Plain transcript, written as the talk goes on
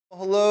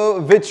Hello,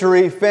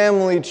 Victory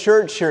Family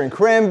Church here in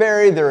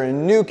Cranberry. They're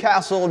in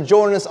Newcastle.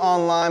 Join us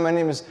online. My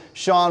name is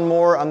Sean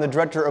Moore. I'm the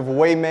director of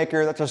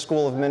Waymaker. That's our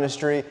school of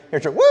ministry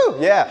here.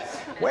 Woo! Yeah,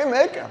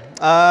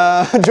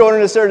 Waymaker.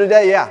 Joining us here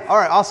today. Yeah. All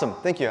right. Awesome.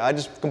 Thank you. I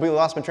just completely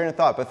lost my train of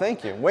thought, but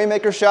thank you.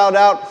 Waymaker shout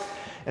out.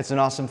 It's an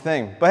awesome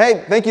thing. But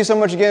hey, thank you so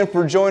much again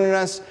for joining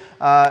us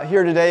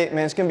here today.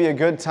 Man, it's going to be a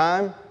good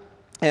time.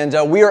 And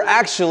we are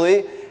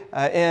actually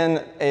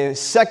in a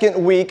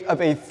second week of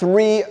a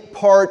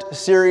 3-part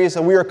series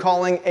that we are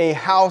calling A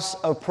House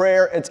of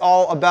Prayer. It's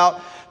all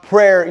about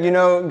prayer. You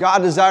know,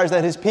 God desires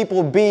that His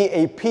people be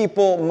a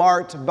people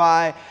marked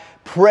by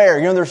prayer.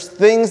 You know, there's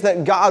things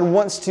that God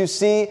wants to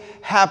see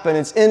happen.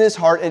 It's in His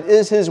heart. It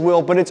is His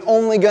will, but it's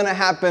only going to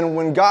happen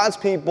when God's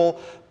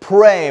people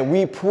pray.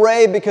 We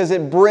pray because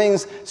it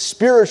brings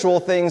spiritual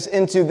things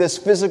into this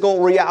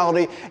physical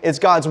reality. It's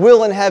God's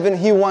will in heaven.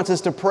 He wants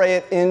us to pray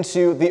it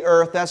into the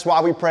earth. That's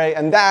why we pray,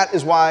 and that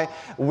is why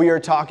we are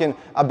talking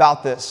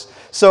about this.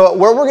 So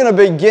where we're going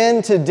to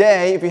begin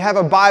today, if you have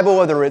a Bible,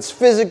 whether it's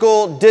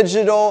physical,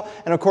 digital,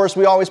 and of course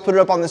we always put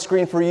it up on the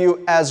screen for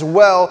you as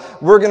well,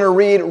 we're going to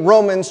read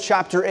Romans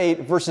chapter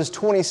 8, verses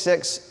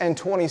 26 and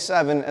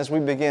 27 as we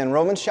begin.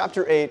 Romans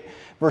chapter 8,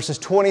 verses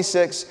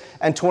 26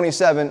 and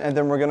 27, and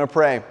then we're going to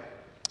pray.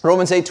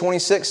 Romans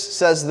 8:26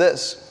 says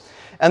this,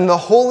 "And the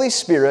Holy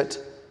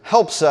Spirit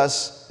helps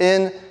us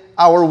in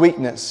our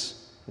weakness."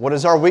 What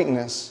is our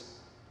weakness?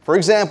 For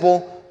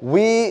example,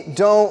 we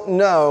don't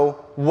know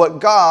what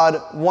God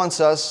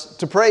wants us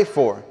to pray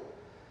for.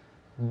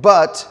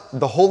 But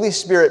the Holy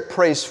Spirit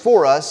prays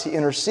for us, He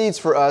intercedes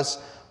for us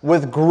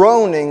with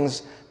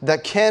groanings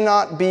that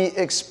cannot be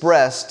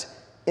expressed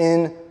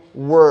in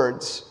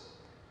words.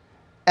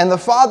 And the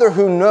Father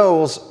who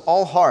knows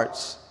all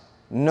hearts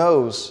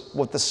knows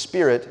what the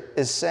Spirit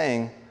is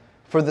saying.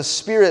 For the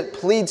Spirit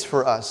pleads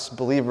for us,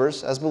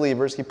 believers, as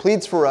believers, He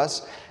pleads for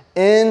us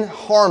in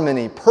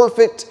harmony,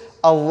 perfect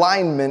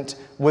alignment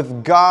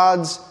with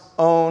God's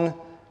own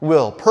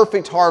will.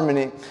 Perfect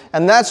harmony.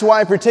 And that's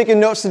why if you're taking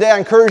notes today, I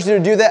encourage you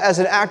to do that as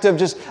an act of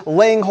just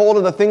laying hold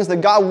of the things that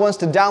God wants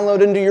to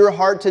download into your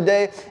heart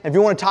today. If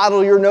you want to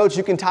title your notes,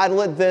 you can title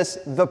it this,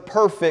 The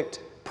Perfect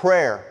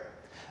Prayer.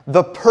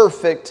 The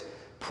Perfect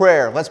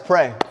Prayer. Let's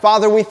pray.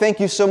 Father, we thank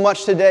you so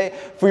much today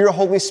for your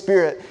Holy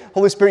Spirit.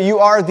 Holy Spirit, you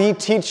are the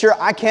teacher.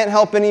 I can't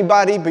help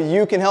anybody, but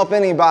you can help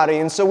anybody.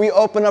 And so we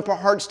open up our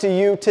hearts to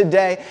you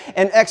today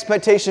in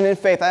expectation and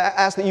faith. I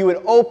ask that you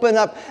would open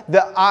up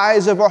the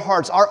eyes of our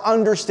hearts, our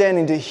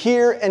understanding to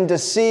hear and to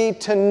see,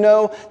 to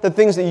know the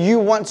things that you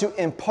want to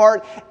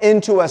impart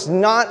into us.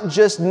 Not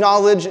just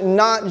knowledge,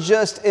 not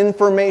just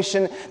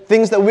information,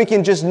 things that we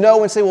can just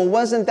know and say, well,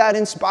 wasn't that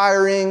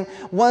inspiring?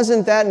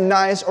 Wasn't that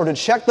nice? Or to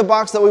check the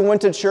box that we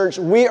went to church.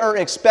 We are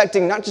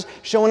expecting, not just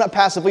showing up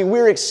passively,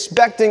 we're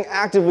expecting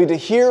actively to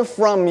hear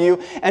from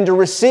you and to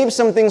receive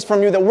some things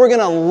from you that we're going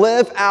to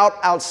live out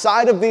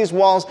outside of these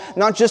walls,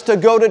 not just to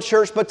go to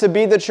church, but to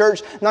be the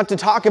church, not to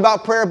talk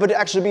about prayer, but to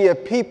actually be a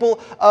people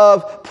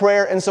of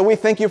prayer. And so we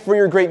thank you for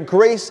your great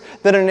grace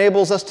that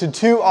enables us to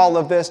do all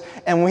of this,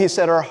 and we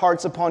set our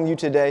hearts upon you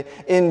today.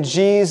 In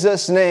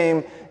Jesus'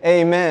 name,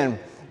 amen.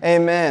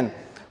 Amen.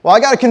 Well, I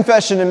got a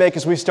confession to make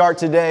as we start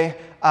today.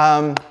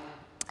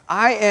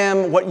 I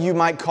am what you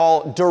might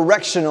call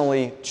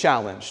directionally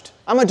challenged.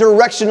 I'm a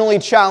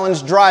directionally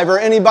challenged driver.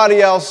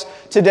 Anybody else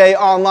today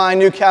online,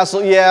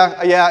 Newcastle?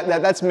 Yeah,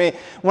 that's me.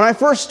 When I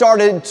first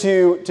started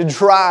to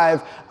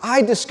drive,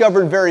 I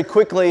discovered very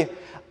quickly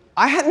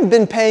I hadn't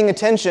been paying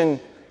attention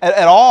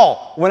at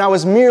all when I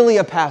was merely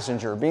a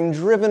passenger, being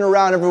driven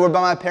around everywhere by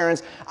my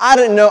parents. I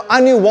didn't know.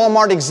 I knew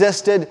Walmart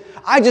existed.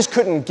 I just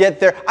couldn't get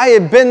there. I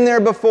had been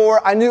there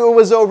before. I knew it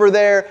was over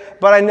there,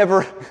 but I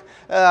never...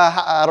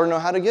 I don't know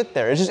how to get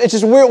there. It's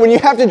just weird. When you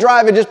have to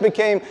drive, it just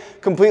became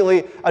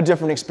completely a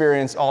different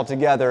experience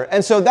altogether.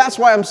 And so that's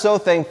why I'm so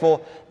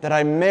thankful that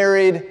I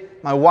married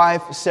my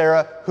wife,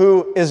 Sarah,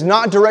 who is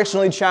not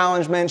directionally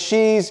challenged, man.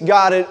 She's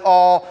got it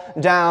all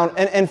down.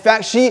 And in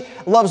fact, she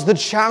loves the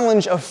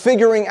challenge of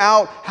figuring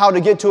out how to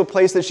get to a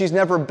place that she's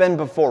never been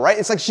before, right?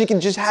 It's like she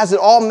just has it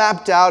all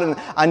mapped out, and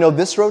I know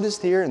this road is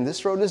here and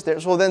this road is there.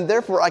 So then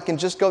therefore I can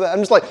just go there. I'm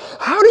just like,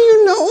 how do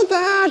you know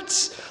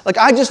that? Like,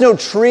 I just know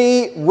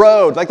Tree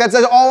Road. Like, that's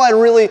all I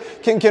really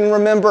can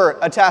remember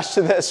attached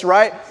to this,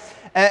 right?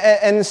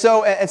 And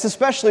so it's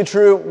especially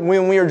true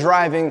when we are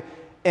driving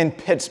in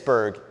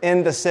Pittsburgh,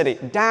 in the city,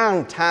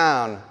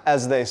 downtown,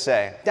 as they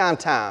say,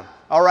 downtown,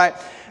 all right?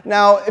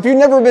 Now, if you've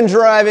never been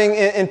driving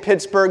in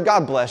Pittsburgh,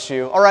 God bless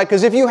you, all right?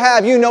 Because if you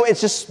have, you know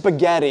it's just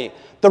spaghetti.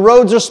 The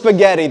roads are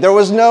spaghetti. There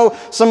was no,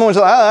 someone was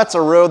like, oh, that's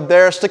a road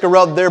there, stick a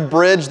road there,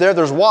 bridge there,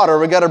 there's water,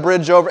 we got a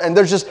bridge over, and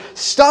there's just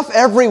stuff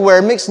everywhere.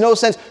 It makes no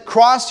sense.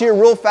 Cross here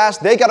real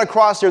fast, they got to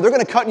cross here, they're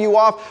going to cut you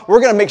off, we're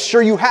going to make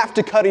sure you have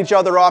to cut each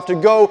other off to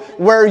go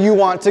where you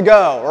want to go,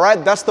 all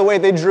right? That's the way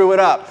they drew it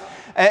up.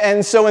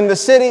 And so in the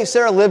city,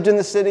 Sarah lived in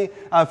the city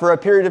for a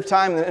period of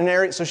time in an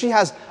area, so she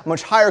has a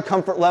much higher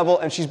comfort level,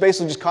 and she's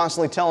basically just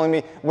constantly telling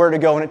me where to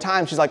go. And at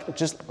times, she's like,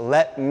 just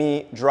let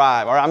me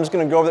drive. All right, I'm just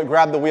going to go over there,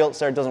 grab the wheel.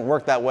 Sarah, it doesn't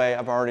work that way.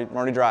 I'm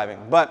already driving.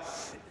 But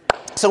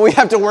So we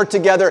have to work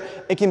together.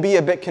 It can be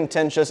a bit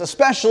contentious,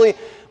 especially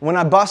when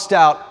I bust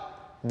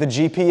out the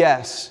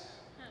GPS.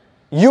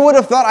 You would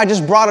have thought I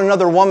just brought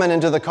another woman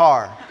into the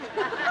car.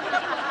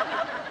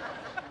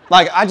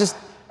 Like,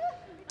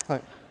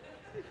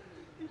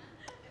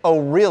 oh,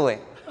 really?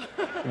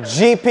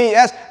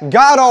 GPS?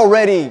 God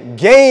already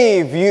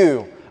gave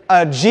you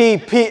a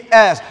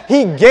GPS.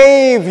 He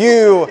gave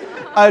you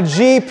a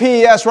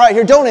GPS right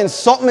here. Don't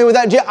insult me with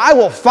that. I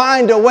will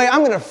find a way. I'm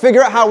going to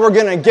figure out how we're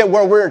going to get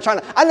where we're trying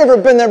to. I've never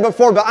been there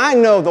before, but I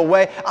know the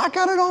way. I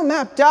got it all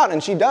mapped out,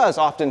 and she does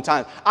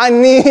oftentimes. I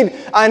need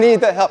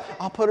the help.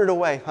 I'll put it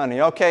away,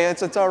 honey. Okay,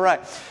 it's all right.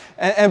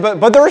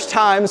 But there's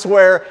times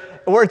where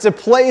it's a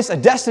place, a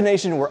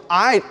destination where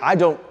I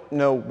don't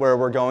know where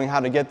we're going, how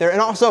to get there.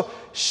 And also,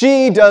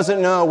 she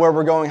doesn't know where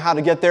we're going, how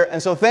to get there.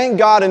 And so thank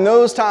God in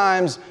those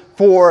times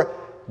for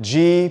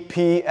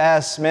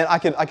GPS. Man, I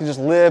could just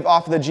live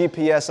off of the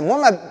GPS. And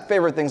one of my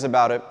favorite things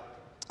about it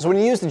is when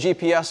you use the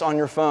GPS on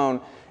your phone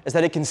is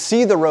that it can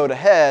see the road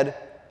ahead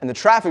and the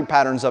traffic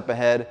patterns up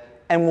ahead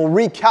and will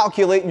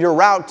recalculate your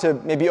route to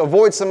maybe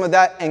avoid some of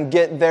that and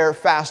get there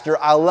faster.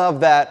 I love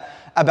that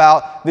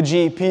about the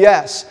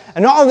GPS.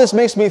 And all of this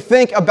makes me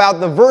think about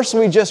the verse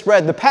we just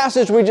read, the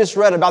passage we just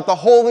read about the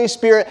Holy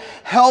Spirit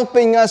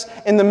helping us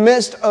in the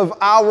midst of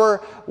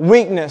our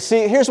weakness.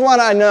 See, here's what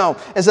I know,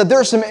 is that there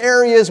are some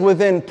areas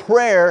within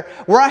prayer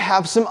where I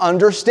have some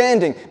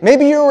understanding.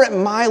 Maybe you're at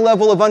my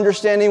level of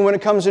understanding when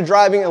it comes to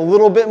driving, a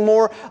little bit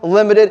more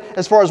limited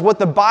as far as what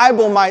the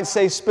Bible might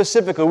say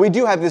specifically. We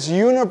do have this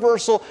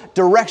universal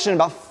direction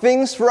about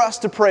things for us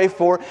to pray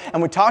for,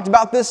 and we talked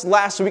about this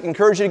last week. I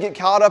encourage you to get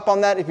caught up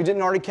on that if you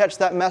didn't already catch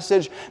that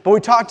message. But we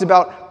talked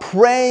about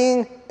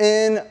praying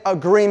in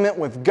agreement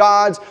with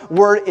God's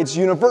Word. It's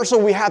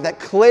universal. We have that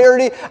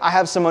clarity. I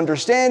have some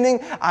understanding.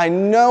 I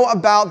know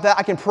about that.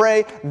 I can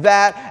pray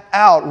that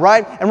out,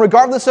 right? And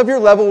regardless of your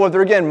level,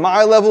 whether, again,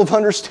 my level of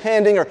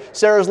understanding or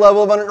Sarah's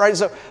level of understanding, right?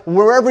 So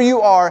wherever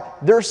you are,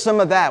 there's some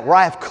of that where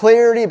I have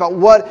clarity about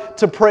what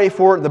to pray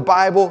for. The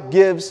Bible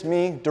gives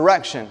me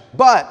direction.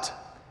 But,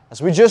 as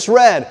we just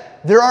read,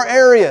 there are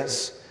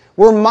areas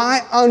where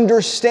my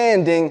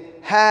understanding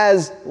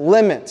has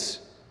limits,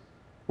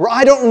 where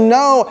I don't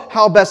know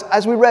how best,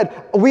 as we read,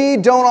 we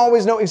don't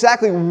always know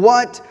exactly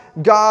what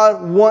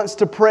God wants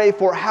to pray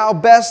for, how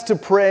best to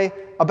pray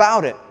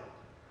about it.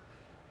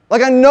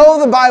 Like, I know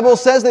the Bible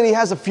says that He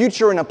has a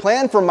future and a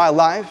plan for my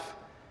life,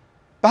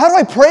 but how do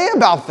I pray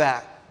about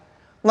that?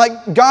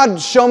 Like, God,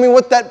 show me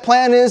what that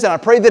plan is, and I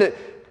pray that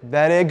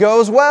it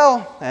goes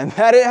well and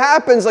that it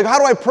happens. Like, how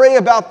do I pray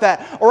about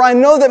that? Or I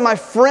know that my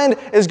friend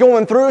is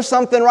going through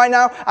something right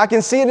now. I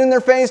can see it in their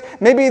face.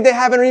 Maybe they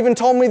haven't even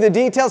told me the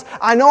details.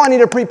 I know I need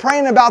to be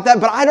praying about that,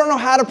 but I don't know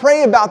how to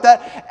pray about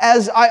that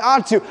as I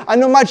ought to. I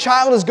know my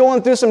child is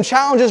going through some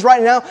challenges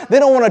right now. They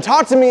don't want to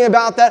talk to me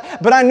about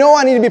that, but I know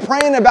I need to be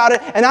praying about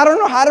it, and I don't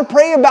know how to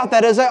pray about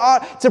that as I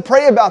ought to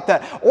pray about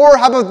that. Or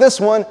how about this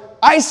one?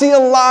 I see a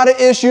lot of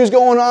issues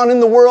going on in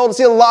the world. I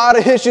see a lot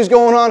of issues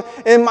going on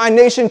in my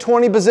nation,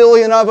 20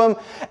 bazillion of them,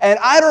 and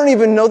I don't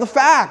even know the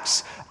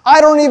facts. I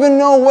don't even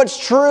know what's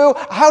true.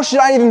 How should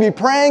I even be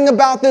praying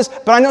about this?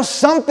 But I know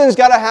something's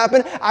got to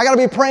happen. I got to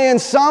be praying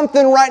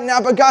something right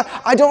now. But God,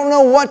 I don't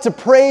know what to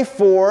pray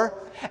for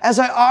as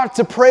I ought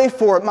to pray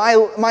for it.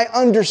 My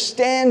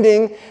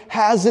understanding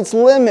has its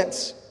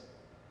limits.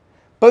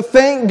 But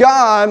thank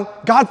God,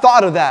 God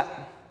thought of that.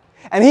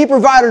 And He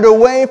provided a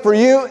way for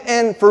you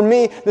and for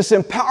me, this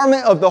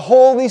empowerment of the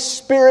Holy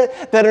Spirit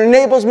that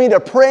enables me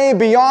to pray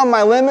beyond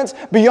my limits,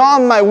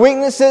 beyond my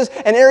weaknesses,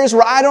 and areas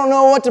where I don't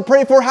know what to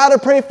pray for, how to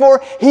pray for.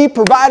 He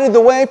provided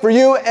the way for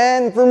you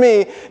and for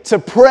me to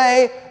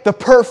pray the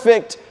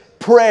perfect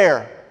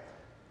prayer.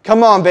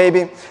 Come on,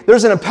 baby.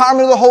 There's an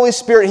empowerment of the Holy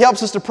Spirit. He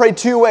helps us to pray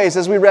two ways,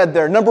 as we read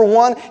there. Number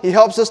one, He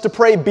helps us to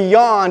pray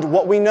beyond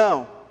what we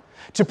know.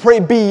 To pray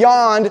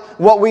beyond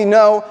what we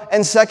know,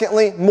 and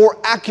secondly, more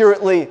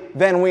accurately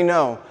than we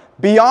know.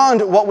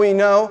 Beyond what we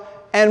know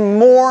and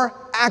more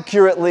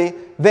accurately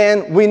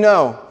than we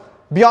know.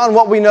 Beyond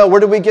what we know, where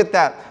do we get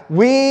that?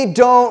 We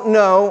don't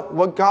know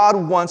what God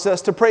wants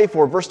us to pray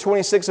for. Verse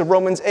 26 of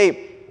Romans 8.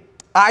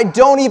 I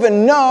don't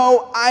even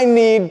know I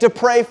need to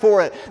pray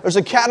for it. There's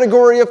a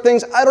category of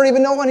things I don't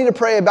even know I need to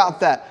pray about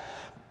that.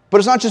 But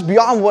it's not just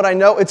beyond what I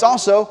know, it's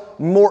also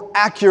more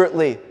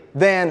accurately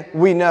than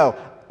we know.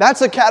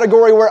 That's a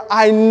category where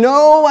I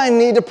know I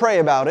need to pray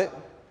about it,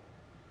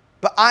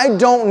 but I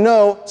don't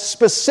know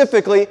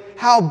specifically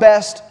how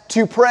best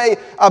to pray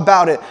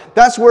about it.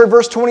 That's where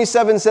verse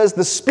 27 says,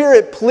 the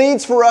Spirit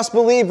pleads for us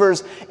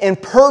believers in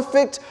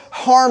perfect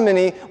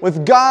harmony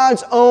with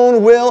God's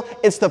own will.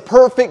 It's the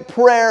perfect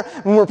prayer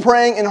when we're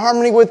praying in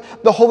harmony with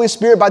the Holy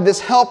Spirit by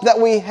this help that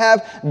we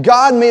have.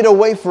 God made a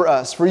way for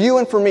us, for you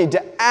and for me,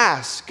 to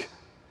ask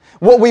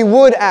what we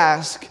would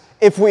ask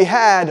if we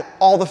had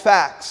all the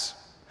facts.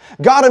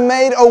 God had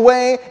made a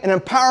way, an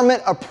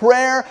empowerment, a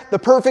prayer, the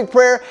perfect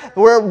prayer,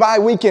 whereby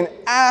we can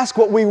ask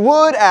what we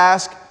would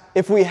ask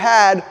if we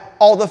had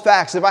all the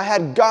facts, if I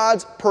had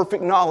God's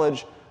perfect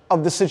knowledge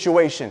of the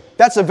situation.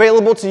 That's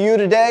available to you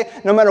today.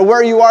 No matter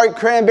where you are,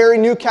 Cranberry,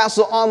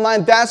 Newcastle,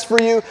 online, that's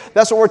for you.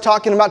 That's what we're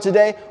talking about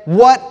today.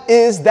 What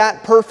is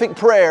that perfect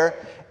prayer?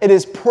 It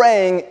is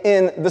praying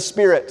in the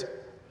Spirit.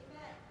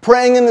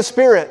 Praying in the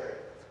Spirit.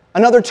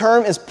 Another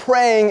term is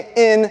praying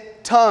in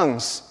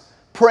tongues.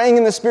 Praying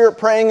in the Spirit,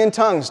 praying in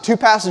tongues. Two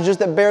passages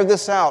that bear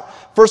this out.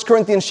 1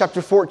 Corinthians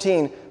chapter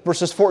 14,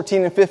 verses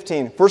 14 and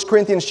 15. 1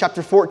 Corinthians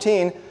chapter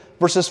 14,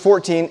 verses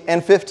 14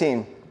 and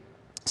 15.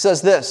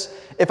 Says this,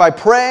 if I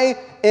pray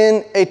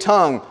in a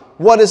tongue.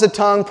 What is a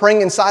tongue?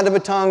 Praying inside of a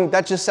tongue,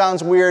 that just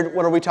sounds weird.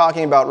 What are we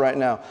talking about right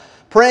now?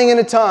 Praying in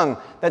a tongue,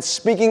 that's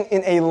speaking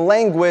in a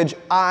language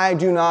I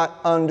do not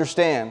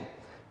understand.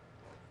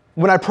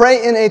 When I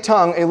pray in a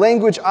tongue, a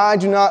language I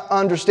do not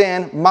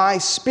understand, my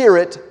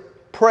spirit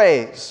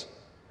prays.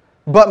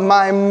 But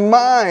my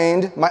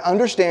mind, my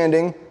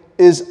understanding,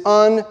 is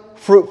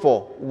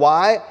unfruitful.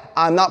 Why?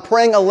 I'm not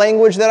praying a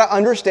language that I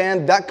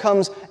understand. That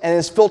comes and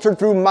is filtered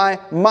through my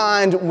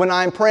mind when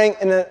I'm praying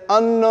in an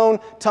unknown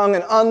tongue,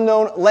 an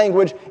unknown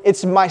language.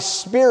 It's my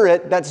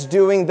spirit that's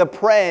doing the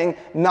praying,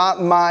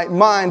 not my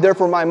mind.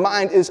 Therefore, my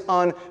mind is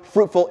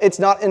unfruitful. It's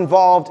not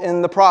involved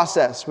in the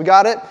process. We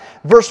got it?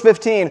 Verse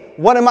 15,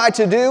 what am I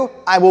to do?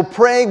 I will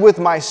pray with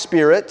my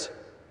spirit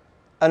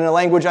in a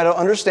language I don't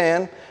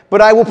understand, but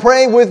I will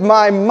pray with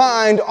my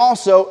mind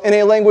also in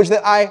a language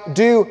that I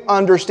do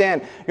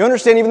understand. You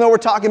understand, even though we're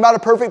talking about a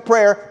perfect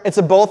prayer, it's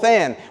a both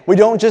and. We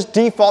don't just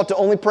default to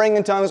only praying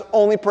in tongues,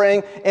 only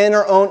praying in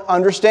our own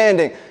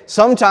understanding.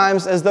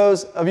 Sometimes, as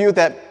those of you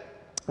that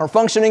are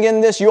functioning in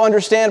this, you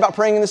understand about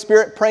praying in the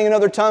Spirit, praying in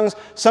other tongues.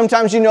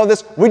 Sometimes you know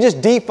this, we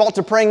just default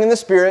to praying in the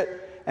Spirit.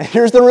 And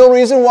here's the real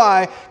reason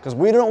why, because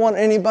we don't want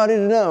anybody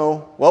to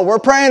know what we're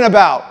praying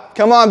about.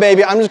 Come on,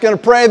 baby, I'm just going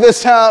to pray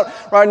this out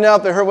right now.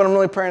 If they heard what I'm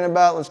really praying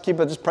about, let's keep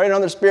it, just praying on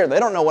their spirit. They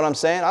don't know what I'm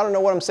saying. I don't know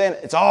what I'm saying.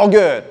 It's all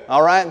good,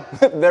 all right?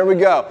 There we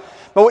go.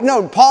 But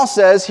no, Paul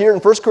says here in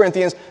 1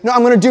 Corinthians, no,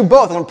 I'm going to do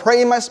both. I'm going to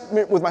pray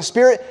with my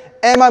spirit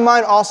and my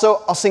mind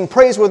also. I'll sing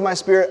praise with my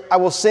spirit. I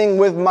will sing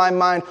with my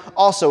mind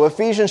also.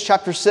 Ephesians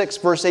chapter 6,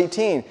 verse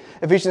 18.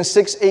 Ephesians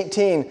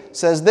 6:18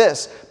 says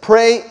this,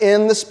 pray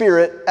in the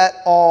Spirit at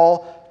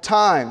all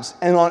times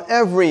and on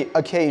every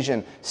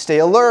occasion. Stay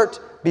alert,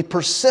 be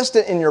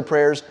persistent in your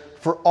prayers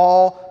for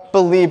all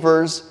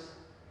believers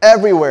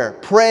everywhere.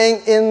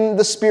 Praying in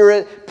the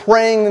Spirit,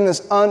 praying in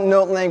this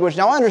unknown language.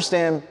 Now I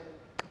understand,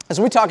 as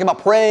we talk about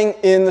praying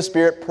in the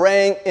Spirit,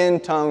 praying in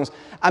tongues,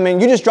 I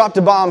mean, you just dropped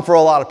a bomb for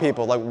a lot of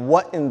people. Like,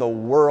 what in the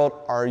world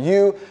are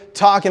you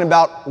talking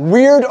about?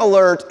 Weird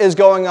alert is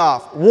going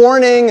off.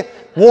 Warning,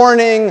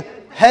 warning,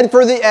 head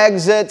for the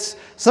exits.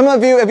 Some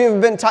of you, if you've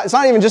been taught, it's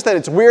not even just that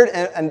it's weird,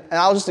 and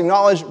I'll just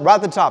acknowledge right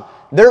at the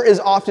top, there is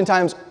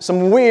oftentimes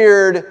some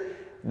weird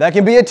that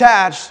can be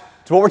attached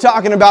to what we're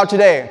talking about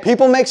today.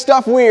 People make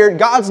stuff weird.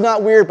 God's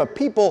not weird, but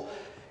people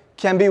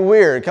can be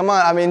weird. Come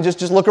on, I mean,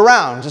 just look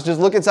around. Just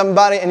look at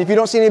somebody, and if you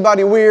don't see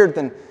anybody weird,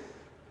 then...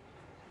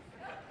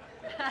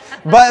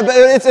 But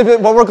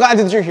we're glad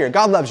that you're here.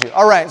 God loves you.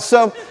 All right,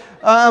 so,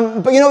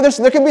 but you know,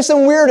 there can be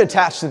some weird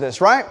attached to this,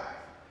 right?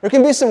 There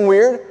can be some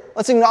weird.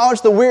 Let's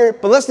acknowledge the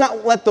weird, but let's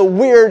not let the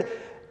weird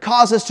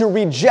cause us to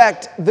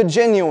reject the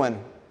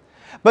genuine.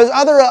 But as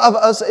other of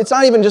us, it's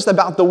not even just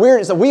about the weird.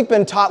 It's that we've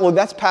been taught, well,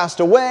 that's passed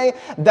away.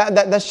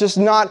 That's just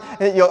not,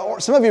 you know,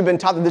 some of you have been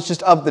taught that it's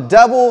just of the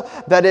devil,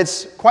 that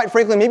it's, quite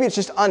frankly, maybe it's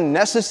just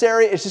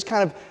unnecessary. It's just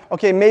kind of,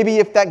 okay, maybe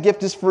if that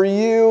gift is for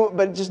you,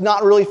 but just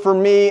not really for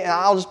me, and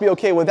I'll just be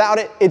okay without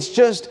it. It's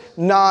just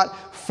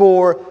not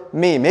for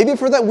me. Maybe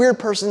for that weird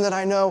person that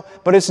I know,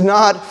 but it's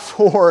not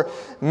for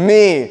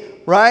me.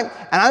 Right?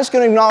 And I'm just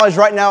going to acknowledge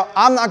right now,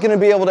 I'm not going to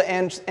be able to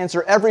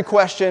answer every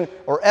question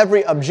or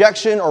every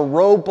objection or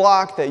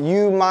roadblock that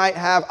you might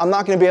have. I'm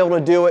not going to be able to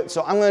do it.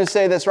 So I'm going to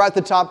say this right at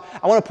the top.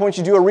 I want to point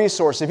you to a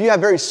resource. If you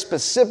have very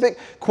specific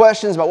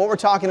questions about what we're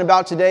talking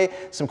about today,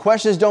 some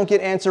questions don't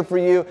get answered for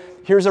you,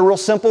 here's a real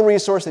simple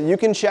resource that you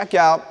can check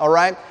out. All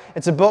right?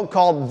 It's a book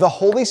called The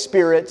Holy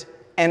Spirit,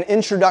 an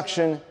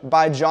Introduction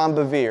by John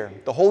Bevere.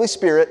 The Holy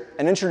Spirit,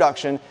 an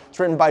Introduction. It's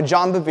written by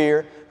John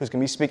Bevere, who's going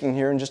to be speaking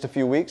here in just a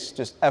few weeks,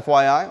 just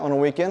FYI, on a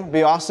weekend. It'll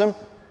be awesome.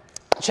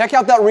 Check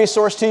out that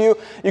resource to you.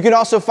 You can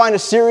also find a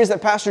series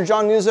that Pastor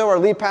John Nuzzo, our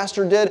lead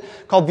pastor, did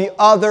called The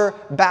Other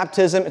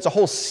Baptism. It's a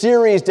whole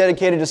series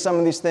dedicated to some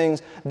of these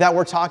things that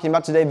we're talking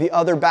about today, the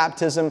other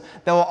baptism,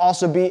 that will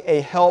also be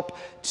a help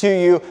to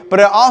you.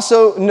 But I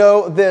also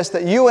know this,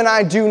 that you and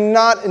I do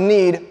not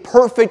need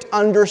perfect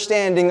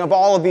understanding of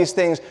all of these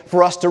things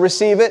for us to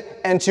receive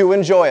it and to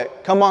enjoy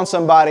it. Come on,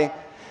 somebody.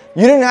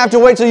 You didn't have to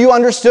wait till you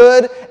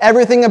understood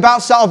everything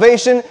about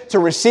salvation to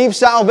receive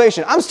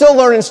salvation. I'm still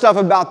learning stuff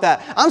about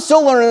that. I'm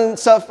still learning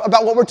stuff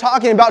about what we're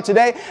talking about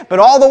today, but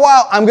all the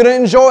while, I'm going to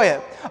enjoy it.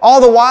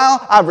 All the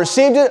while, I've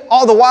received it.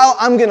 All the while,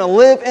 I'm going to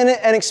live in it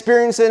and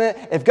experience in it.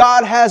 If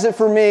God has it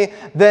for me,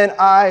 then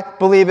I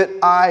believe it,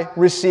 I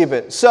receive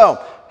it.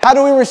 So, how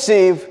do we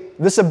receive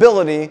this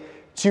ability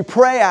to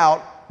pray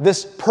out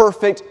this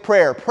perfect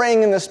prayer,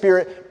 praying in the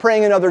Spirit,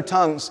 praying in other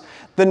tongues.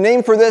 The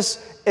name for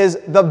this is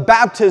the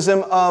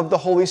baptism of the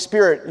Holy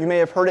Spirit. You may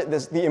have heard it,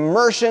 the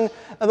immersion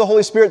of the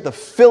Holy Spirit, the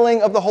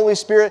filling of the Holy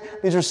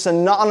Spirit. These are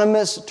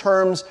synonymous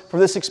terms for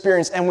this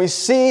experience. And we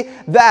see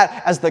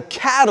that as the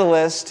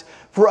catalyst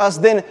for us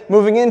then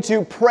moving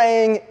into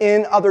praying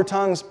in other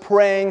tongues,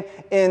 praying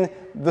in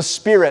the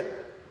Spirit.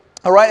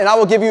 All right, and I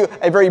will give you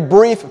a very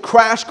brief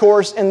crash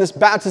course in this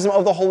baptism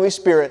of the Holy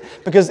Spirit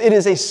because it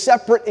is a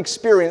separate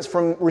experience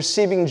from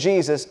receiving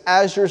Jesus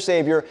as your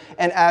Savior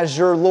and as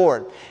your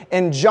Lord.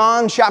 In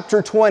John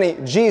chapter 20,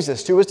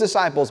 Jesus, to his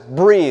disciples,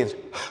 breathed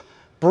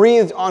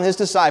on his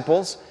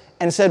disciples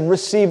and said,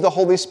 receive the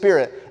Holy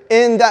Spirit.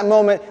 In that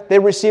moment, they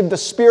received the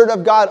Spirit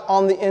of God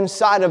on the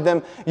inside of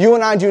them. You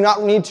and I do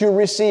not need to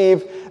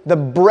receive the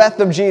breath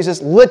of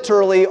Jesus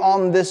literally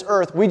on this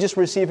earth. We just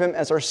receive Him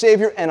as our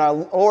Savior and our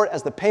Lord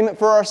as the payment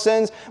for our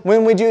sins.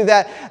 When we do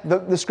that,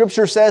 the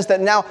Scripture says that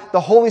now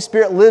the Holy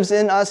Spirit lives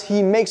in us.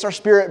 He makes our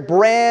spirit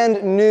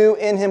brand new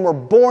in Him. We're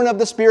born of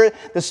the Spirit.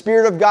 The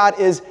Spirit of God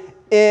is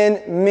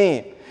in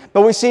me.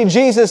 But we see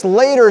Jesus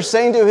later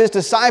saying to His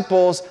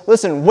disciples,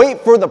 listen,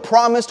 wait for the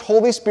promised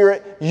Holy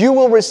Spirit. You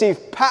will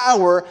receive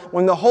power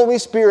when the Holy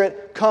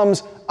Spirit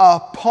comes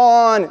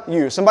upon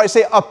you. Somebody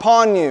say,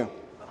 upon you.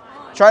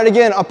 Try it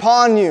again,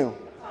 upon you.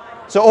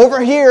 So over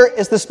here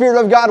is the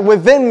Spirit of God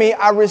within me.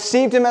 I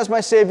received Him as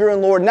my Savior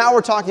and Lord. Now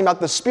we're talking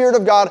about the Spirit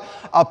of God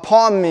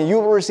upon me.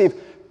 You will receive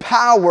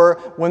power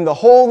when the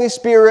Holy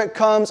Spirit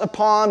comes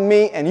upon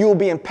me, and you will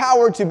be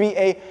empowered to be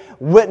a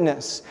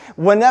witness.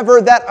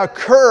 Whenever that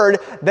occurred,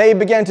 they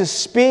began to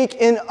speak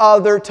in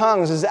other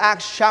tongues. This is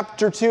Acts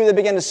chapter 2. They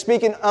began to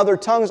speak in other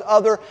tongues,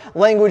 other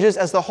languages,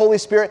 as the Holy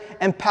Spirit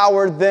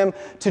empowered them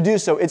to do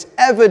so. It's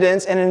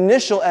evidence, and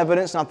initial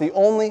evidence, not the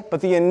only, but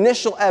the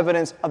initial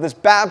evidence of this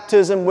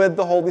baptism with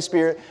the Holy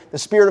Spirit, the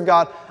Spirit of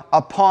God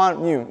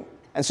upon you.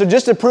 And so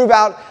just to prove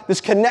out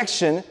this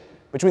connection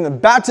between the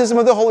baptism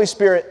of the Holy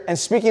Spirit and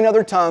speaking in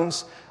other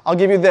tongues, I'll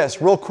give you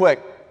this real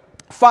quick.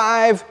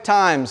 5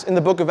 times in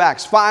the book of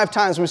Acts, 5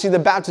 times we see the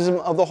baptism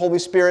of the Holy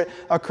Spirit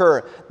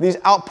occur. These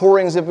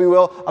outpourings, if we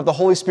will, of the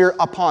Holy Spirit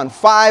upon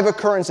 5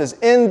 occurrences.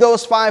 In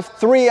those 5,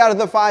 3 out of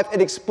the 5,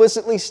 it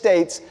explicitly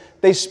states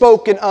they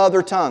spoke in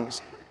other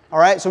tongues. All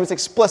right, so it's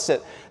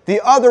explicit.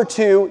 The other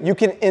 2, you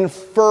can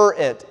infer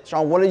it.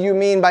 Sean, what do you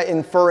mean by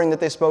inferring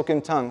that they spoke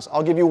in tongues?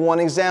 I'll give you one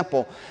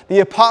example. The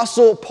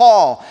Apostle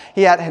Paul,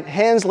 he had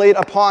hands laid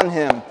upon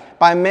him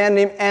by a man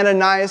named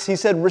Ananias. He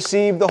said,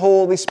 receive the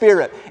Holy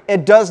Spirit.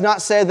 It does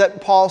not say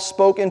that Paul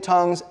spoke in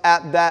tongues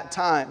at that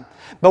time.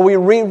 But we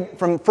read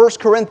from 1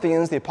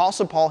 Corinthians, the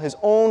Apostle Paul, his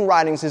own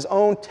writings, his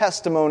own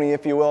testimony,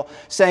 if you will,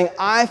 saying,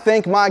 I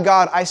thank my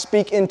God I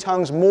speak in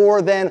tongues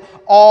more than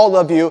all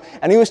of you.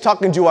 And he was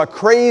talking to a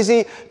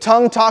crazy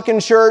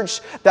tongue-talking church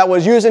that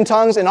was using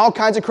tongues in all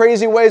kinds of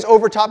crazy ways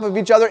over top of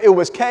each other. It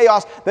was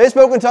chaos. They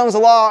spoke in tongues a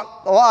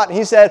lot.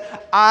 He said,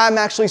 I'm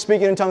actually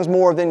speaking in tongues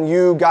more than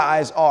you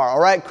guys are. All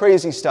right?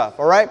 Crazy stuff.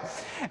 All right?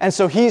 And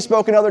so he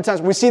spoke in other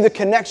tongues. We see the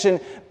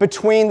connection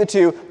between the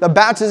two, the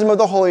baptism of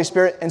the Holy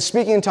Spirit and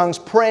speaking in tongues,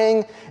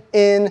 praying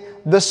in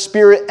the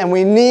Spirit. And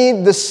we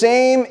need the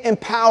same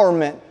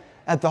empowerment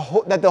that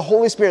the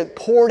Holy Spirit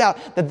poured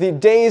out, that the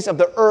days of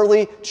the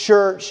early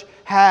church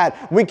had.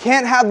 We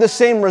can't have the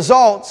same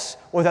results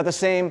without the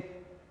same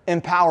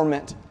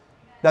empowerment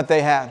that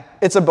they had.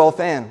 It's a both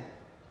and.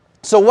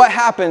 So what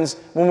happens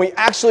when we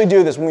actually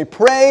do this? When we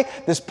pray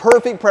this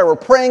perfect prayer, we're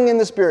praying in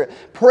the Spirit,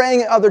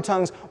 praying in other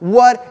tongues,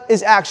 what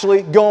is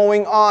actually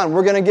going on?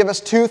 We're going to give us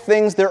 2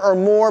 things. There are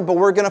more, but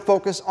we're going to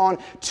focus on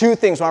 2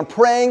 things. When I'm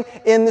praying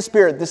in the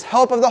Spirit, this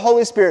help of the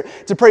Holy Spirit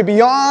to pray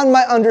beyond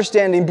my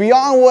understanding,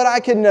 beyond what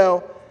I can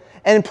know,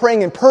 and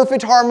praying in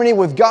perfect harmony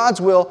with God's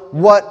will,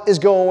 what is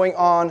going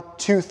on?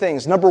 2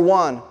 things. Number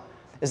 1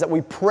 is that we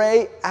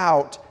pray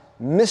out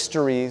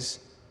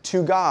mysteries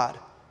to God.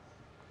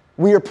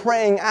 We are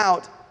praying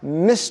out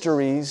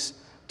mysteries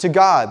to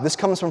God. This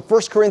comes from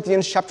 1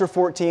 Corinthians chapter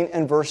 14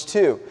 and verse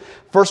 2.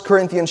 1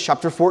 Corinthians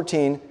chapter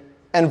 14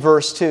 and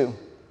verse 2.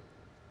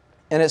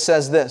 And it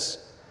says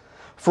this,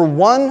 for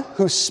one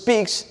who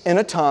speaks in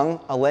a tongue,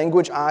 a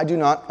language I do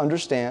not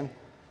understand,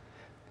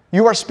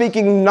 you are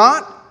speaking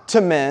not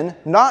to men,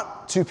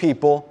 not to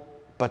people,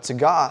 but to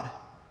God.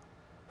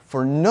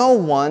 For no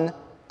one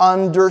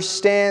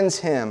understands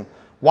him.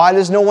 Why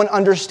does no one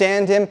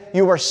understand him?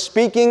 You are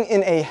speaking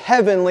in a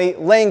heavenly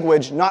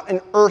language, not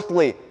an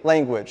earthly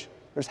language.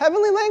 There's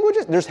heavenly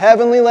languages? There's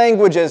heavenly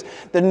languages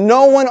that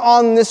no one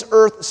on this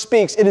earth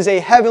speaks. It is a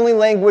heavenly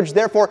language,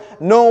 therefore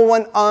no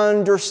one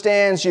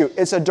understands you.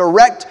 It's a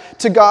direct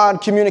to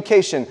God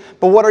communication.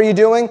 But what are you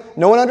doing?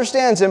 No one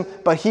understands him,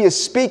 but he is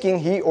speaking,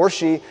 he or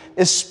she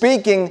is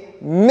speaking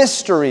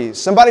mysteries.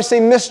 Somebody say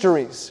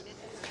mysteries.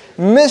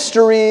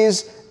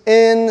 Mysteries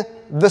in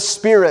the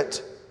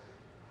Spirit.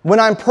 When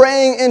I'm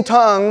praying in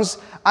tongues,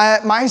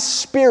 my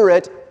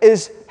spirit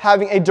is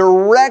having a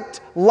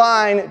direct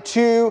line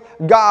to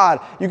God.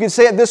 You can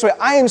say it this way,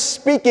 I am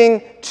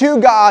speaking to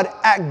God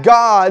at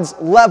God's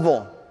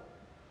level.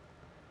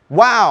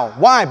 Wow.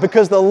 Why?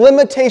 Because the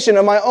limitation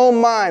of my own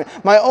mind,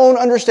 my own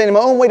understanding, my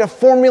own way to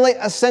formulate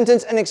a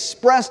sentence and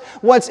express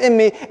what's in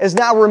me is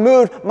now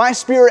removed. My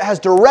spirit has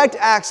direct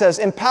access,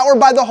 empowered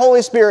by the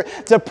Holy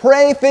Spirit, to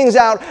pray things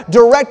out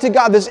direct to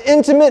God. This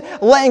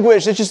intimate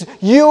language. It's just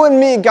you and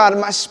me, God,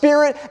 and my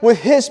spirit with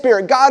His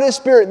Spirit. God is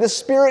Spirit. This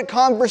Spirit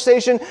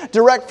conversation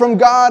direct from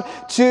God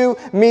to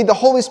me. The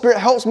Holy Spirit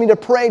helps me to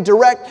pray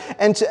direct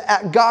and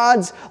at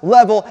God's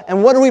level.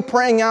 And what are we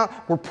praying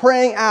out? We're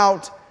praying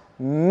out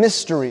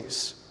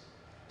mysteries.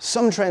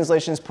 Some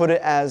translations put it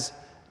as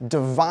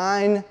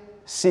divine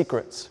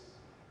secrets.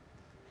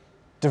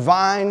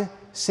 Divine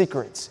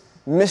secrets.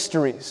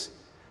 Mysteries.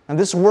 Now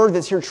this word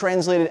that's here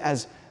translated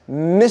as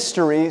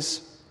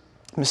mysteries,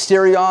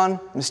 mysterion,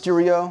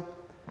 mysterio,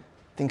 I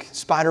think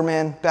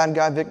Spider-Man, bad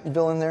guy,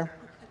 villain there.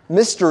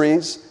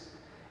 Mysteries.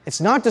 It's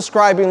not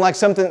describing like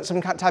some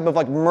type of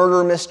like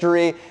murder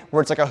mystery where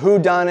it's like a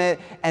whodunit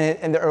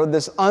or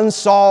this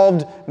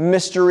unsolved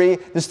mystery,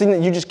 this thing that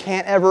you just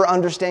can't ever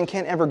understand,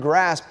 can't ever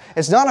grasp.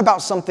 It's not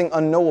about something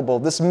unknowable.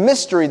 This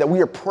mystery that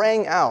we are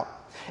praying out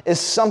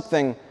is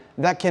something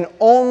that can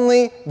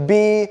only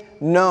be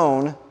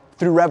known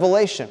through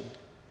revelation.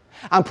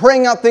 I'm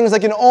praying out things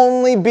that can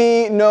only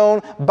be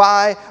known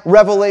by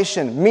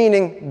revelation,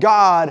 meaning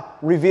God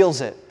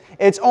reveals it.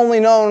 It's only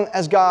known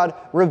as God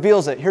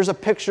reveals it. Here's a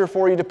picture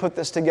for you to put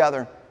this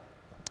together.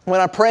 When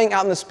I'm praying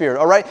out in the Spirit,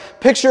 all right?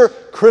 Picture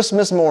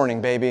Christmas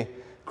morning, baby.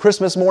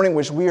 Christmas morning,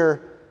 which we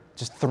are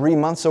just 3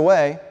 months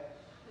away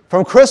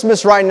from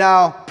Christmas right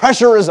now.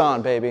 Pressure is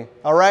on, baby,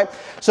 all right?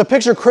 So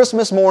picture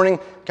Christmas morning,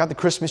 got the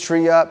Christmas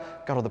tree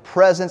up, got all the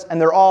presents,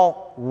 and they're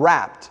all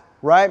wrapped,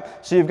 right?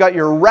 So you've got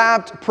your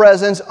wrapped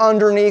presents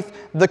underneath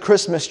the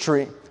Christmas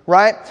tree.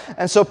 Right?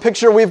 And so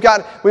picture we've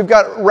got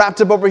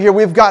wrapped up over here,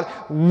 we've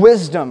got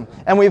wisdom,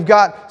 and we've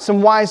got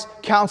some wise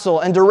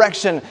counsel and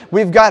direction.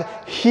 We've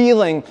got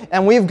healing,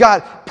 and we've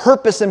got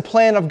purpose and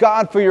plan of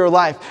God for your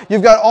life.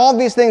 You've got all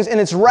these things,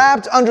 and it's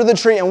wrapped under the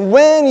tree. And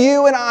when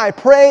you and I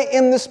pray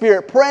in the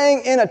Spirit,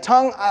 praying in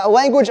a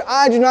language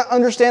I do not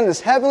understand, this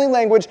heavenly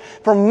language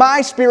from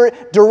my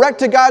spirit direct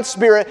to God's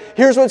Spirit,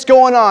 here's what's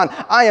going on.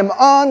 I am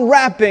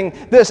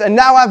unwrapping this, and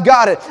now I've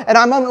got it. And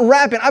I'm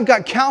unwrapping. I've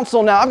got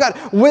counsel now. I've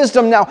got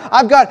wisdom now.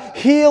 I've got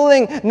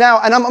healing now,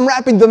 and I'm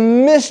unwrapping the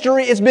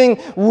mystery. It's being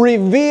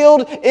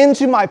revealed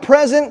into my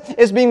present.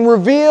 It's being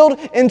revealed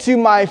into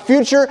my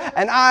future,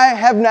 and I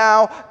have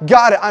now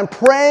got it. I'm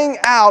praying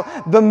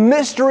out the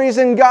mysteries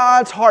in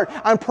God's heart.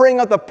 I'm praying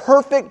out the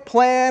perfect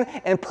plan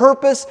and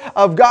purpose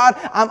of God.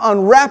 I'm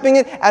unwrapping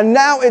it, and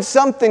now it's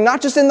something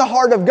not just in the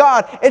heart of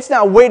God, it's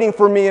now waiting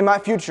for me in my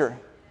future.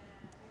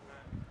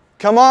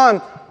 Come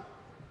on.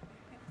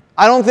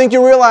 I don't think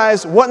you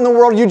realize what in the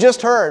world you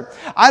just heard.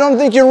 I don't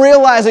think you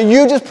realize that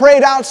you just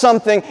prayed out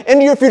something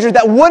into your future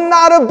that would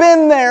not have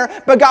been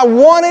there, but God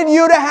wanted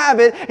you to have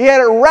it. He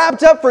had it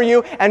wrapped up for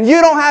you, and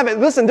you don't have it.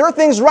 Listen, there are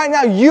things right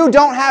now you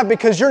don't have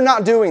because you're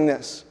not doing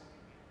this.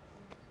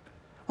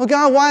 Well,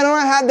 God, why don't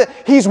I have that?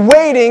 He's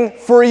waiting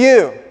for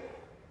you.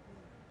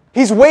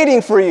 He's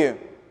waiting for you.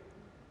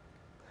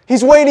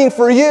 He's waiting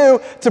for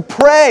you to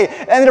pray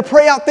and to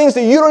pray out things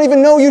that you don't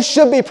even know you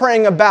should be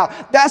praying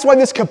about. That's why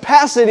this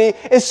capacity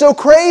is so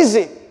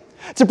crazy.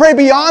 To pray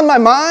beyond my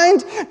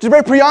mind, to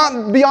pray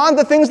beyond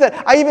the things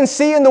that I even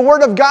see in the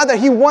Word of God, that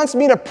He wants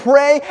me to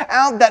pray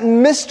out that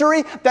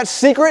mystery, that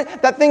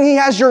secret, that thing He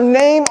has your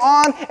name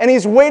on, and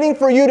He's waiting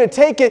for you to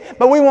take it,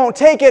 but we won't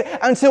take it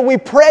until we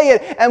pray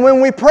it. And when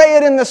we pray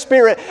it in the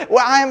Spirit,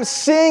 well, I am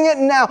seeing it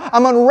now.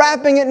 I'm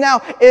unwrapping it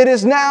now. It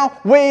is now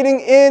waiting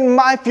in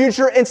my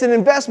future. It's an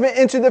investment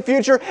into the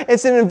future.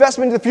 It's an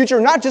investment into the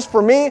future, not just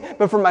for me,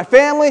 but for my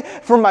family,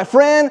 for my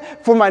friend,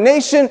 for my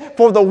nation,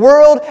 for the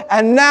world.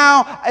 And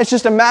now it's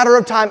just a matter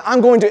of time.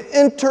 I'm going to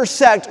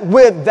intersect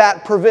with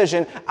that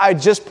provision I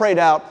just prayed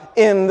out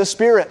in the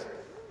Spirit.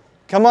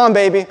 Come on,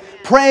 baby.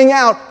 Praying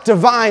out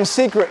divine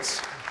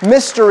secrets,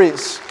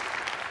 mysteries.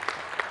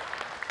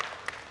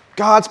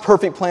 God's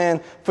perfect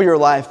plan for your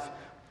life.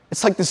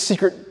 It's like the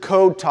secret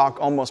code talk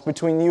almost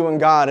between you and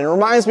God. And it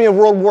reminds me of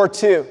World War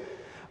II,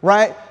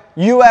 right?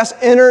 U.S.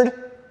 entered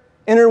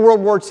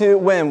World War II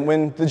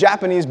when the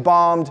Japanese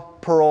bombed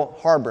Pearl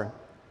Harbor.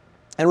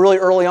 And really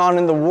early on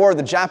in the war,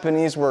 the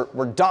Japanese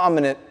were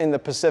dominant in the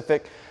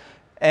Pacific.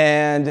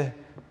 And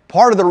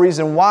part of the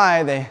reason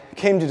why they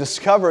came to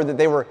discover that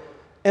they were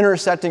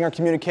intercepting our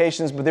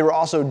communications, but they were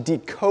also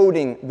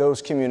decoding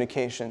those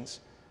communications.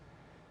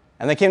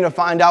 And they came to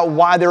find out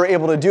why they were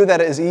able to do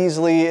that as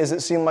easily as it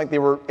seemed like they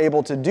were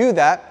able to do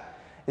that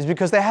is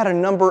because they had a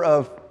number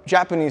of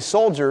Japanese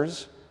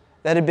soldiers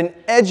that had been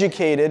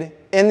educated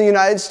in the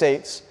United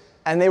States,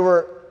 and they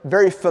were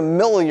very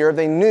familiar.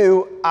 They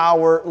knew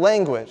our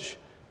language.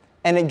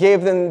 And it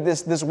gave them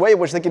this way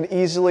which they could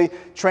easily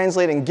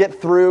translate and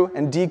get through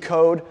and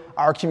decode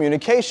our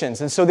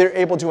communications. And so they're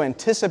able to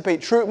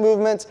anticipate troop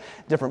movements,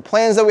 different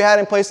plans that we had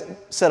in place,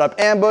 set up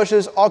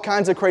ambushes, all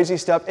kinds of crazy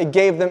stuff. It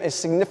gave them a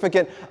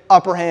significant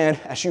upper hand,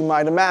 as you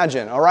might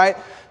imagine, all right?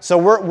 So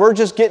we're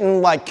just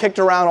getting like kicked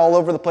around all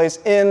over the place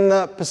in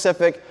the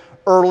Pacific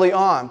early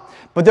on.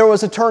 But there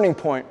was a turning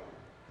point.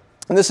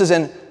 And this is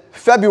in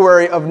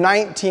February of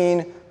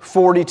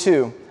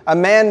 1942. A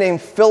man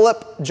named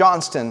Philip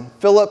Johnston.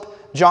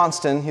 Philip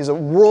Johnston, he's a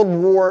World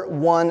War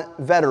I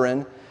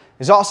veteran.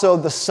 He's also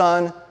the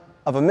son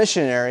of a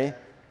missionary,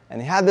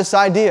 and he had this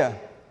idea.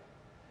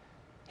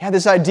 He had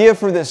this idea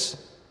for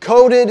this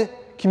coded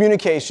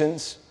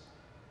communications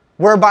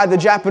whereby the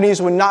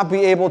Japanese would not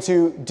be able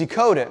to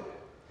decode it.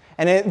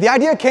 And the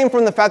idea came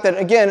from the fact that,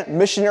 again,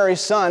 missionary's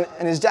son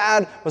and his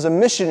dad was a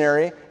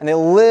missionary, and they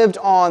lived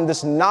on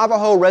this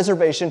Navajo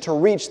reservation to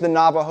reach the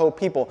Navajo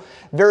people.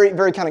 Very,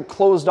 very kind of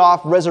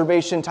closed-off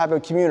reservation type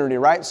of community,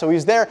 right? So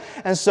he's there.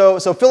 And so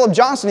Philip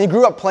Johnston, he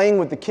grew up playing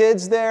with the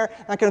kids there,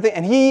 that kind of thing.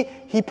 And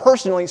he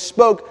personally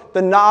spoke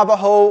the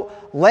Navajo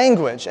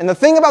language. And the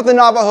thing about the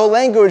Navajo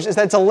language is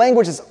that it's a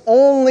language that's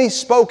only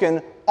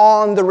spoken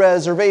on the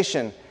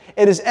reservation.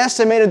 It is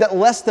estimated that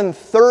less than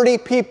 30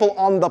 people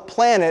on the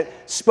planet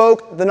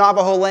spoke the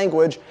Navajo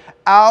language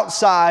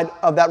outside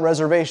of that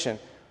reservation.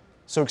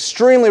 So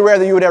extremely rare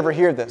that you would ever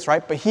hear this,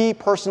 right? But he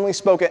personally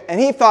spoke it,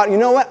 and he thought, you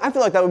know what? I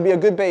feel like that would be a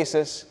good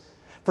basis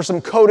for some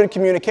coded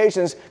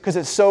communications because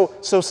it's so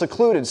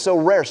secluded, so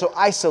rare, so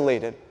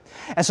isolated.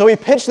 And so he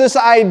pitched this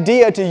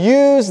idea to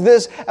use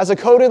this as a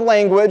coded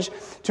language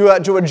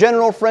to a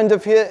general friend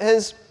of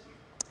his.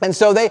 And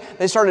so they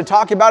started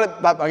talking about it.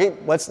 Okay,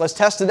 let's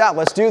test it out.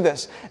 Let's do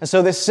this. And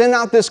so they sent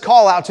out this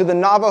call out to the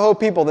Navajo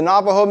people, the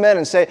Navajo men,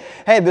 and say,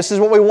 hey, this is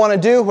what we want to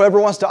do. Whoever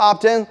wants to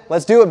opt in,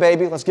 let's do it,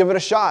 baby. Let's give it a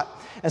shot.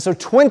 And so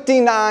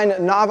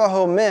 29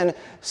 Navajo men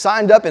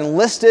signed up,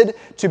 enlisted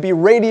to be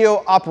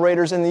radio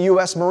operators in the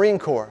U.S. Marine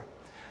Corps.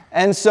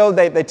 And so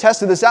they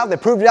tested this out, they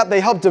proved it out, they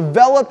helped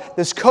develop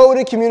this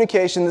coded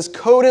communication, this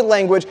coded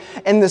language,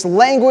 and this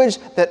language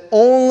that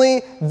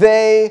only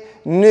they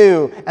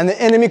knew. And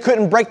the enemy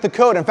couldn't break the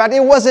code. In fact,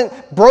 it wasn't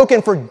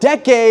broken for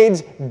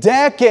decades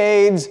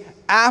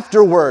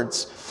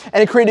afterwards.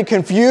 And it created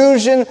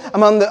confusion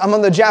among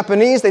the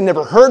Japanese. They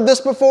never heard this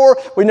before.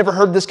 We never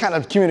heard this kind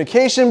of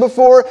communication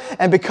before.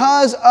 And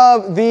because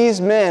of these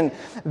men,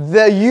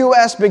 the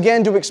U.S.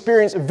 began to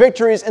experience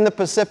victories in the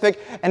Pacific,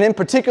 and in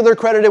particular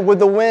credited with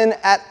the win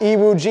at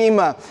Iwo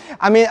Jima.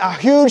 I mean, a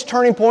huge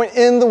turning point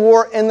in the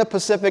war in the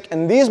Pacific.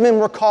 And these men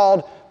were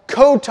called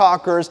code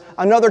talkers.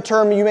 Another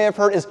term you may have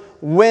heard is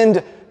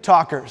wind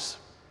talkers.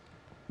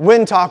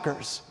 Wind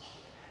talkers.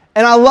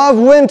 And I love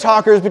wind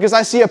talkers because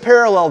I see a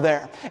parallel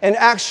there. In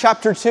Acts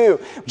chapter 2,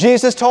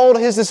 Jesus told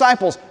his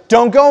disciples,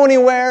 don't go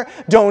anywhere,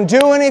 don't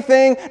do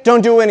anything,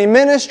 don't do any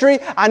ministry.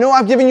 I know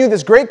I've given you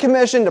this great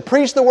commission to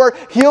preach the word,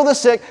 heal the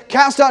sick,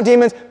 cast out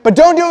demons, but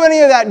don't do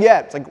any of that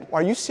yet. It's like,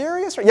 are you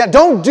serious? Yeah,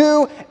 don't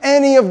do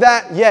any of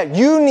that yet.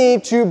 You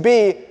need to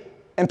be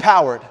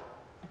empowered.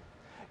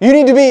 You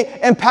need to be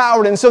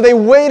empowered. And so they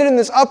waited in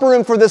this upper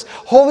room for this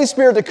Holy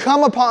Spirit to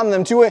come upon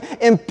them, to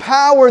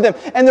empower them.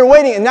 And they're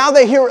waiting. And now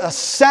they hear a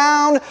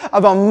sound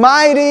of a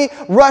mighty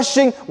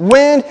rushing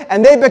wind.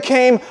 And they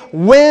became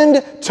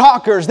wind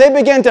talkers. They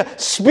began to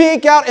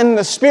speak out in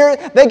the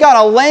Spirit. They got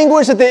a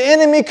language that the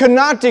enemy could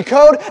not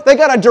decode. They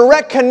got a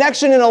direct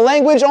connection in a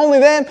language only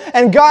them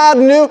and God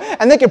knew.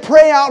 And they could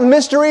pray out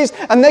mysteries.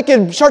 And they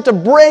could start to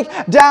break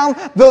down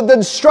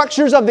the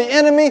structures of the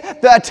enemy,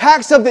 the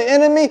attacks of the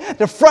enemy,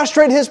 to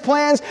frustrate his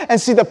plans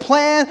and see the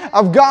plan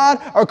of God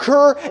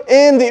occur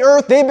in the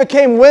earth. They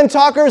became wind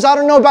talkers. I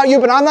don't know about you,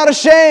 but I'm not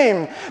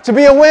ashamed to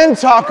be a wind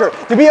talker,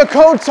 to be a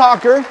code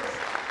talker,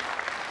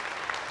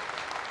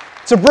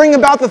 to bring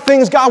about the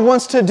things God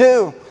wants to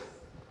do.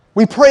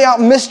 We pray out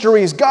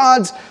mysteries,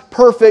 God's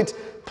perfect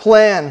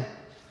plan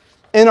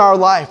in our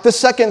life. The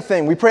second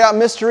thing, we pray out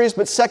mysteries,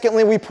 but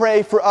secondly, we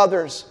pray for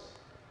others.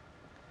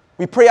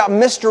 We pray out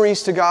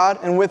mysteries to God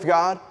and with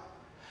God,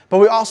 but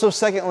we also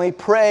secondly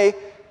pray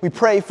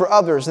for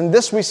others. And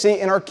this we see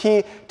in our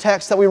key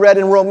text that we read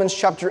in Romans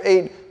chapter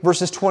 8,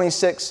 verses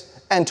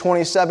 26 and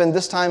 27,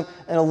 this time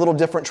in a little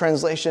different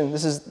translation.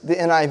 This is the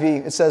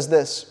NIV. It says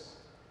this: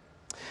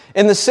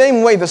 in the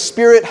same way, the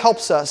Spirit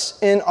helps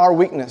us in our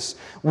weakness.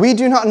 We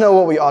do not know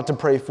what we ought to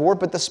pray for,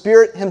 but the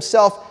Spirit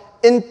Himself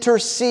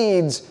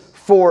intercedes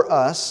for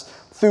us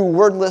through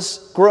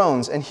wordless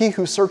groans. And He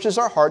who searches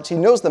our hearts, He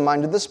knows the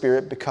mind of the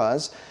Spirit,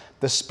 because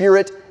the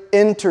Spirit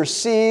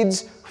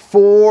intercedes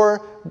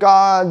for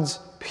God's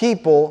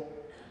people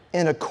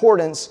in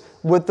accordance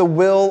with the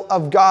will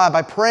of God.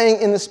 By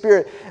praying in the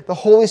Spirit, the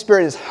Holy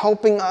Spirit is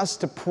helping us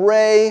to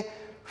pray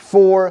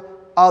for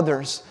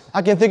others.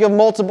 I can think of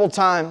multiple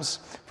times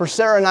for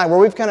Sarah and I where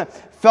we've kind of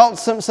felt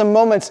some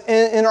moments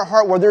in our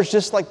heart where there's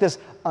just like this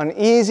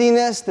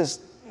uneasiness, this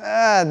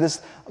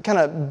kind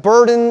of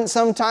burden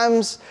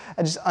sometimes,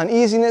 just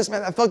uneasiness.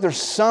 Man, I feel like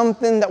there's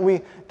something that we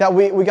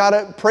got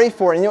to pray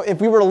for. And if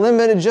we were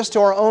limited just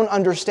to our own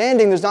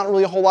understanding, there's not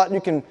really a whole lot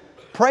you can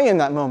pray in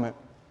that moment.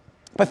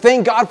 But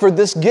thank God for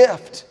this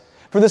gift,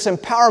 for this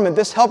empowerment,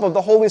 this help of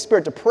the Holy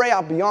Spirit to pray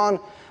out beyond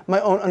my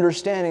own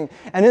understanding.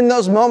 And in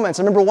those moments,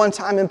 I remember one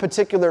time in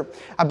particular,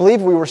 I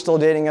believe we were still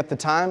dating at the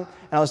time,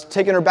 and I was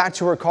taking her back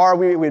to her car.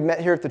 We had met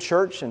here at the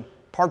church and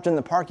parked in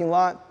the parking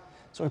lot.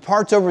 So we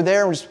parked over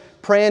there and we're just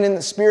praying in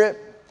the Spirit.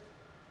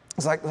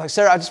 It's like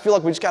Sarah, I just feel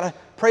like we just got to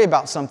pray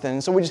about something.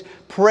 And so we just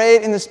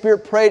prayed in the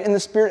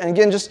Spirit, and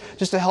again,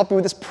 just to help you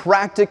with this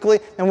practically.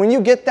 And when you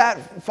get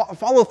that,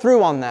 follow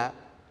through on that.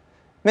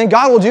 Man,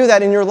 God will do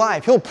that in your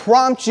life. He'll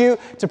prompt you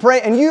to pray,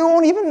 and you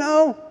won't even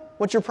know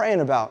what you're praying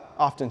about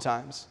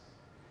oftentimes.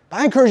 But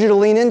I encourage you to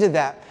lean into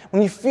that.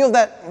 When you feel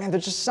that, man,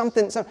 there's just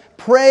something,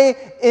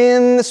 pray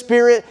in the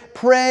Spirit,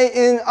 pray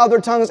in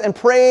other tongues, and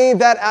pray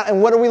that out.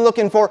 And what are we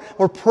looking for?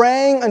 We're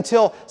praying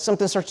until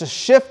something starts to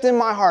shift in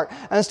my heart.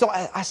 And until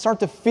I start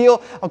to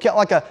feel,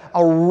 like a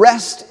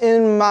rest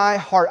in my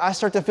heart. I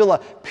start to feel a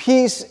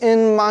peace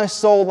in my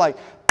soul, like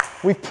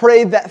we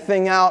prayed that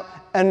thing out,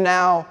 and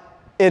now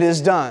it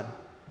is done.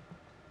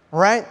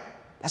 Right?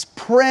 That's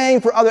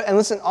praying for others. And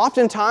listen,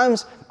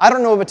 oftentimes, I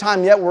don't know of a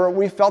time yet where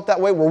we felt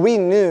that way, where we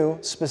knew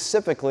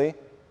specifically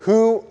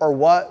who or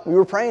what we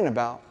were praying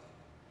about.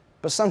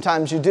 But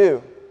sometimes you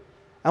do.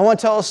 I want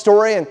to tell a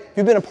story, and if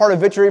you've been a part of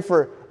Victory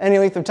for any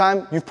length of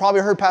time, you've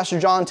probably heard Pastor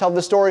John tell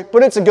this story,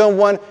 but it's a good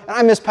one, and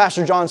I miss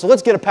Pastor John, so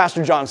let's get a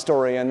Pastor John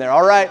story in there,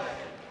 all right?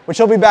 Which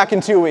he'll be back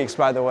in 2 weeks,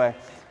 by the way.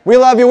 We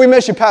love you. We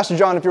miss you, Pastor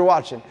John, if you're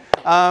watching.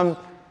 But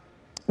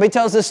he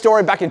tells this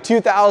story back in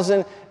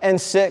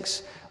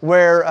 2006,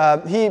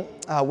 where he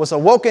was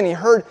awoken. He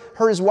heard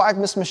his wife,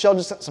 Miss Michelle,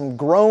 just some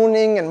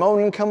groaning and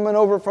moaning coming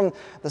over from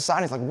the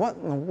side. He's like, what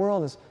in the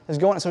world is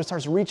going on? So he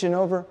starts reaching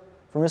over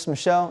for Miss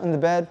Michelle in the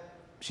bed.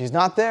 She's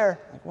not there.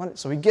 Like, what?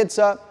 So he gets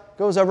up,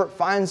 goes over,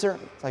 finds her.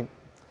 It's like,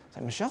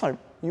 Michelle, are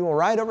you all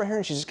right over here?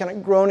 And she's just kind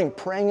of groaning,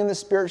 praying in the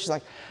Spirit. She's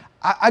like,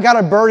 I got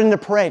a burden to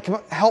pray.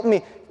 Come help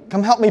me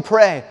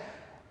pray.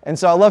 And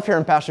so I love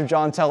hearing Pastor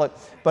John tell it.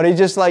 But he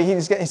just like,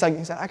 he's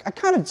like, I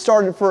kind of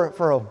started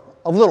for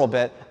a little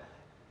bit.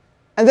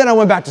 And then I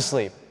went back to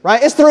sleep,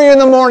 right? It's 3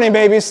 a.m,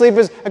 baby. Sleep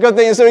is a good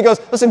thing. And so he goes,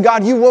 listen,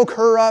 God, you woke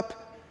her up.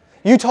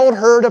 You told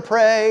her to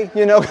pray,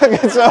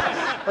 So,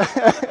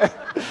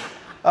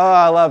 oh,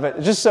 I love it.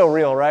 It's just so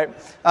real, right?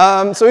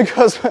 So he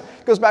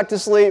goes back to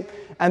sleep.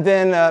 And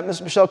then Miss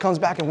Michelle comes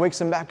back and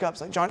wakes him back up.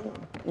 It's like, John, you're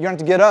going to have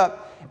to get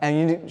up. And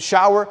you need to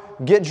shower,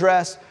 get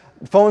dressed.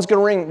 The phone's going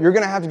to ring. You're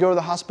going to have to go to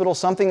the hospital.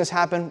 Something has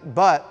happened.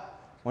 But I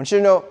want you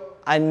to know,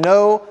 I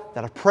know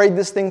that I prayed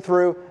this thing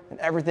through and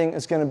everything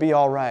is going to be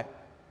all right.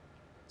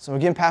 So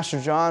again,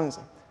 Pastor John is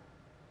like,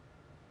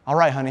 all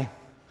right, honey.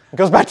 He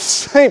goes back to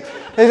sleep.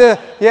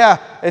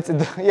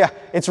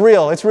 It's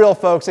real,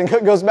 folks. And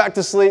goes back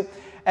to sleep.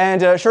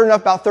 And sure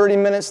enough, about 30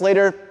 minutes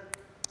later,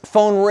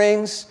 phone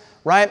rings,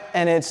 right?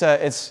 And it's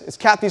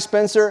Kathy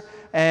Spencer,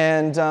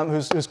 and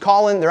who's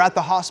calling. They're at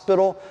the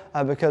hospital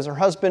because her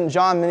husband,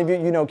 John, many of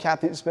you know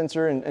Kathy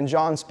Spencer and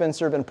John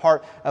Spencer have been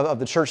part of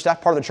the church staff,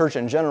 part of the church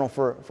in general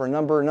for a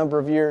number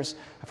of years,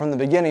 from the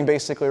beginning,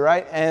 basically,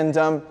 right?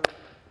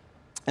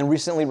 And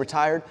recently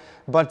retired.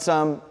 But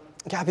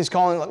Kathy's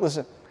calling, like,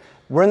 listen,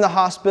 we're in the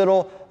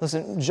hospital.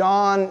 Listen,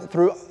 John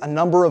threw a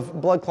number of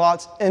blood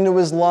clots into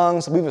his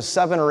lungs. I believe it was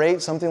 7 or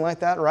 8, something like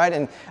that, right?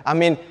 And I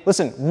mean,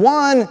 listen,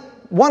 one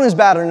is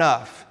bad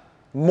enough.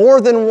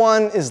 More than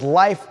one is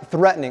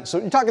life-threatening. So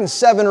you're talking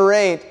 7 or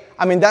 8.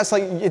 I mean, that's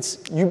like,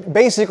 you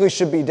basically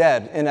should be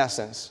dead, in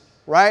essence,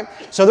 right?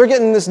 So they're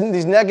getting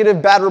these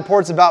negative, bad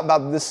reports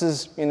about this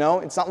is,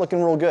 it's not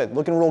looking real good,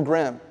 looking real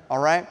grim, all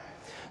right?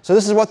 So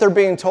this is what they're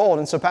being told.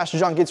 And so Pastor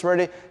John gets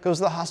ready, goes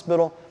to the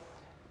hospital,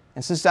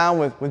 and sits down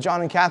with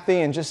John and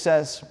Kathy and just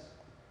says,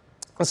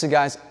 listen,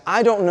 guys,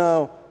 I don't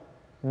know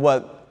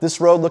what this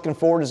road looking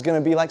forward is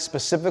going to be like,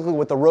 specifically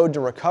what the road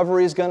to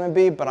recovery is going to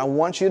be, but I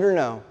want you to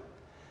know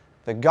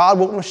that God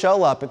woke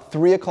Michelle up at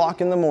 3 o'clock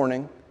in the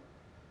morning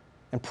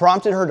and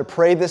prompted her to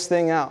pray this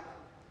thing out.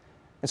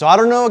 And so I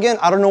don't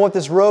know what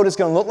this road is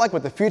going to look like,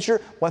 what the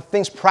future, what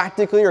things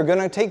practically are going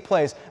to take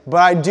place, but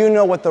I do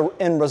know what the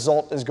end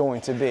result is going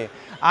to be.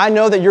 I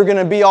know that you're going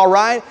to be all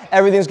right,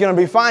 everything's going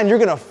to be fine, you're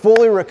going to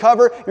fully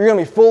recover, you're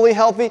going to be fully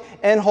healthy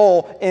and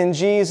whole in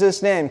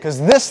Jesus' name, because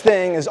this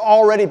thing has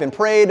already been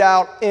prayed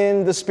out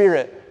in the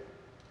Spirit.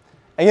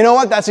 And you know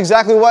what? That's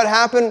exactly what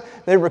happened.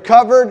 They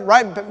recovered,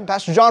 right?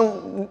 Pastor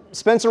John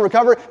Spencer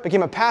recovered,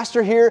 became a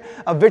pastor here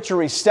of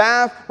Victory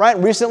staff, right?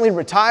 Recently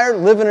retired,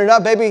 living it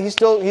up, baby. He's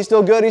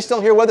still good. He's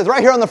still here with us,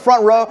 right here on the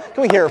front row.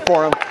 Can we hear it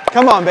for him?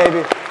 Come on,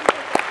 baby.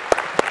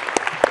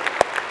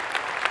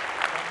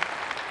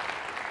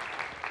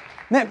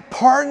 Man,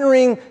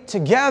 partnering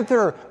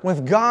together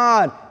with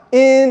God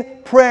in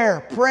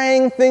prayer,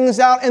 praying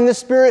things out in the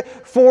Spirit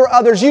for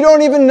others. You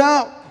don't even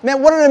know.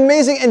 Man, what an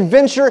amazing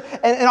adventure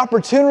and an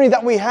opportunity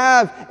that we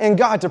have in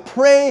God to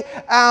pray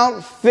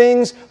out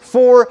things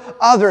for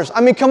others.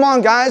 I mean, come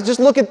on, guys. Just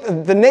look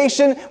at the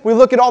nation. We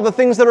look at all the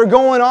things that are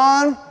going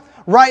on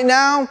right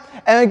now.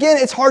 And again,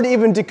 it's hard to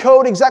even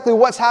decode exactly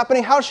what's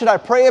happening. How should I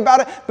pray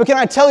about it? But can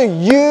I tell you,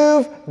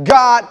 you've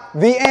got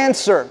the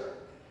answer.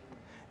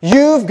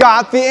 You've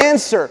got the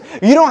answer.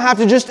 You don't have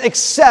to just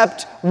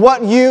accept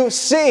what you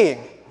see.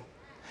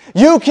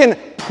 You can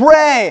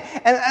pray.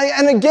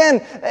 And again,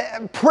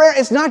 prayer,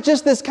 it's not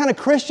just this kind of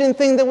Christian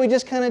thing that we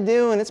just kind of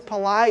do and it's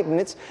polite and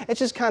it's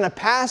just kind of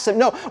passive.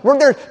 No, we're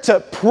there to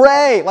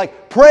pray,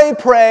 like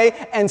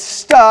pray, and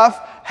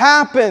stuff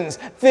happens.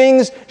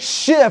 Things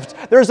shift.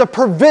 There's a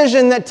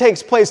provision that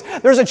takes place.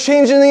 There's a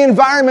change in the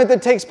environment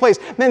that takes place.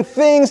 Man,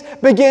 things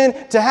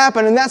begin to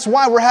happen. And that's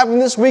why we're having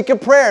this week of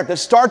prayer that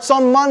starts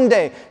on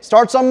Monday.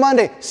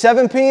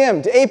 7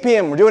 p.m. to 8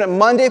 p.m. We're doing it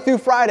Monday through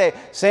Friday.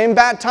 Same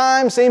bat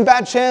time, same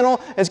bat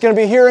channel. It's going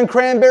to be here in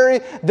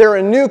Cranberry. They're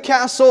in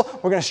Newcastle.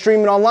 We're going to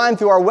stream it online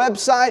through our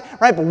website,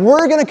 right? But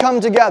we're going to come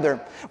together.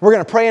 We're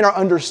going to pray in our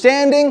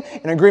understanding,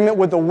 in agreement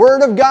with the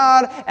Word of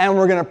God, and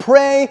we're going to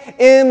pray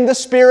in the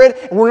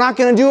Spirit. We're not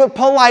going to do it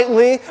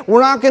politely.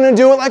 We're not going to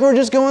do it like we're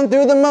just going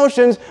through the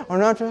motions. We're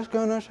not just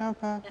going to shout,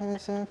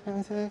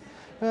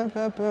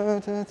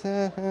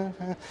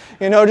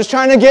 just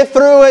trying to get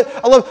through it.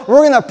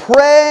 We're going to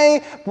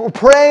pray. We're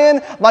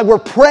praying like we're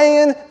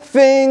praying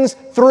things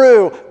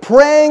through,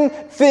 praying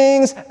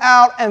things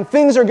out, and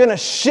things are going to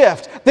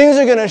shift. Things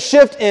are going to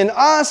shift in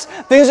us.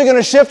 Things are going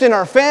to shift in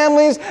our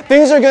families.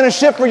 Things are going to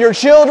shift for your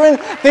children.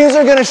 Things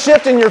are going to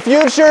shift in your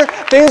future.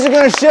 Things are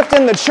going to shift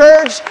in the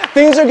church.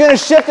 Things are going to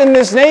shift in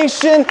this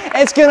nation.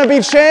 It's going to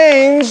be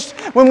changed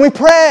when we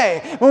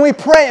pray. When we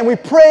pray and we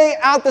pray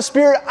out the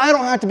Spirit, I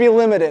don't have to be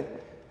limited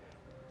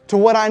to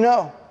what I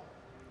know.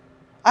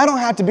 I don't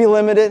have to be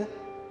limited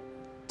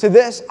to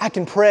this. I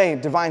can pray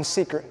divine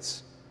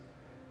secrets.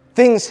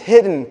 Things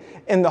hidden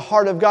in the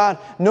heart of God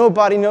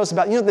nobody knows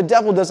about. The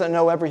devil doesn't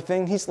know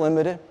everything. He's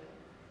limited.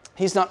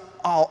 He's not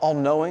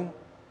all-knowing.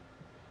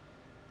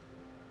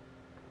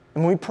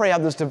 And when we pray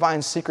out those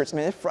divine secrets,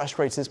 man, it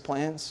frustrates his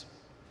plans.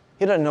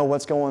 He doesn't know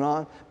what's going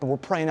on, but we're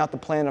praying out the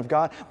plan of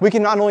God. We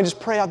can not only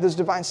just pray out those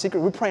divine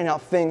secrets, we're praying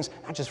out things,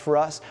 not just for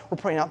us, we're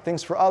praying out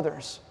things for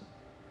others.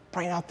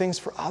 Praying out things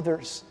for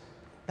others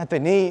that they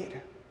need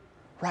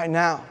right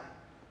now.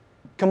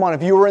 Come on,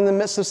 if you were in the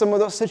midst of some of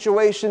those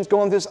situations,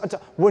 going through,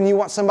 wouldn't you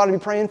want somebody to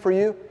be praying for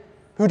you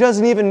who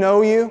doesn't even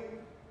know you?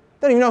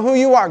 They don't even know who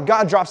you are.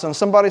 God drops on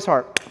somebody's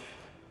heart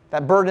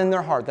that burden in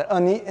their heart, that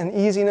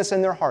uneasiness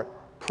in their heart.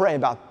 Pray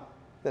about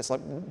this.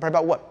 Pray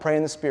about what? Pray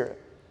in the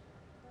Spirit.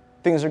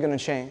 Things are going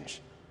to change.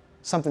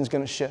 Something's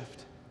going to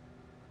shift.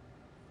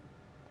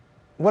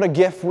 What a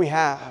gift we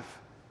have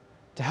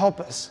to help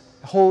us.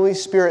 The Holy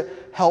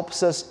Spirit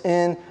helps us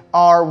in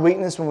our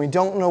weakness when we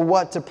don't know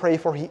what to pray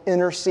for. He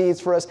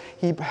intercedes for us.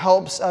 He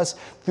helps us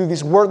through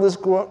these wordless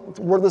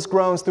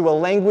groans, through a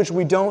language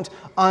we don't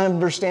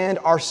understand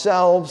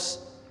ourselves.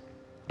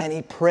 And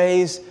He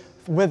prays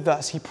with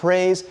us. He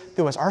prays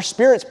through us. Our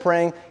spirit's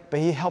praying,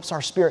 but He helps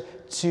our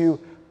spirit to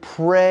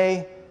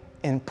pray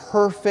in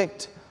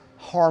perfect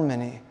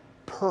harmony,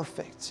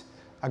 perfect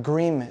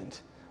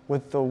agreement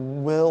with the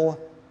will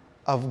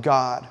of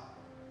God.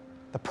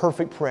 The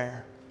perfect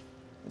prayer.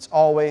 It's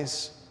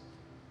always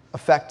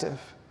effective.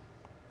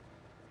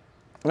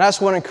 And I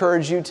just want to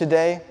encourage you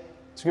today,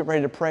 as we get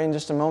ready to pray in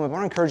just a moment, I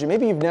want to encourage you,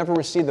 maybe you've never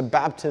received the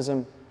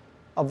baptism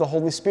of the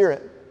Holy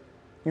Spirit.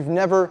 You've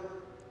never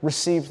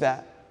received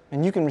that.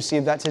 And you can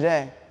receive that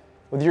today.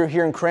 Whether you're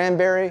here in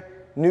Cranberry,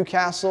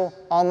 Newcastle,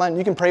 online,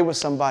 you can pray with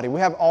somebody. We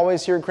have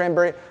always here in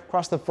Cranberry,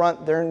 across the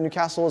front, there in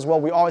Newcastle as well,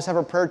 we always have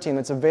a prayer team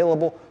that's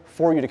available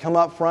for you to come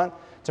up front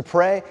to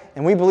pray.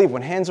 And we believe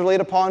when hands are laid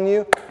upon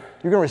you,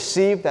 you're going to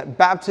receive that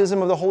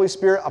baptism of the Holy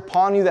Spirit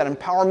upon you, that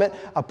empowerment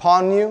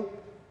upon you.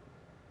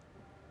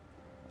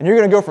 And you're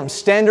going to go from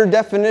standard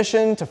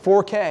definition to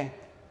 4K. You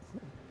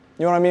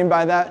know what I mean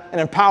by that?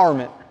 An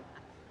empowerment.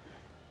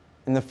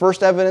 And the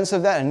first evidence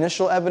of that,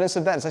 initial evidence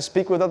of that, is I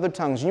speak with other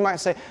tongues. You might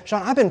say,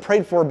 Sean, I've been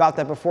prayed for about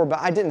that before, but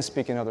I didn't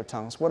speak in other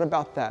tongues. What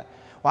about that?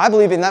 Well, I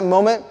believe in that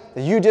moment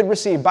that you did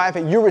receive, by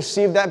faith, you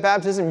received that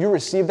baptism, you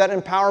received that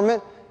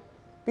empowerment.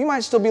 You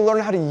might still be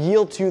learning how to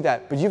yield to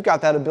that, but you've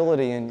got that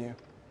ability in you.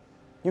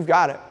 You've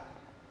got it.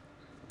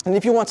 And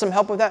if you want some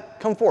help with that,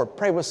 come forward.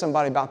 Pray with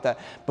somebody about that.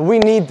 But we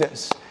need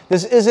this.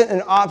 This isn't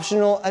an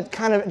optional, a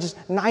kind of just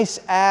nice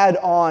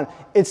add-on.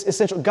 It's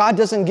essential. God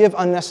doesn't give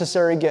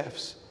unnecessary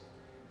gifts.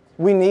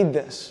 We need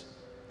this,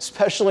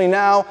 especially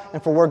now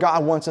and for where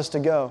God wants us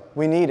to go.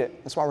 We need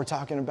it. That's why we're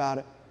talking about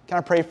it. Can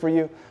I pray for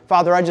you?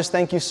 Father, I just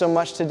thank you so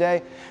much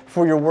today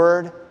for your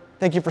word.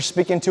 Thank you for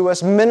speaking to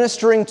us,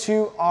 ministering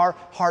to our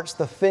hearts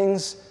the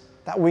things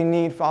that we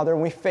need, Father.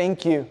 And we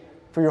thank you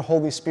for your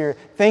Holy Spirit.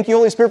 Thank you,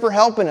 Holy Spirit, for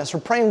helping us, for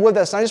praying with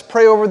us. And I just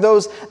pray over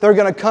those that are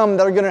going to come,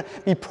 that are going to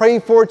be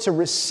prayed for to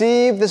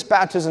receive this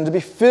baptism, to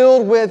be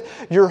filled with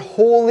your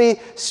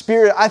Holy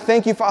Spirit. I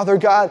thank you, Father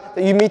God,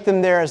 that you meet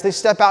them there as they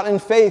step out in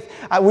faith.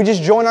 We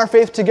just join our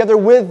faith together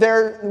with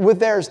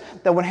theirs,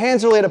 that when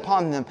hands are laid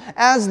upon them,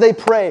 as they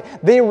pray,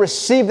 they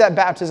receive that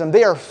baptism.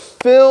 They are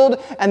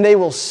filled and they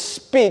will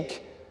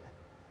speak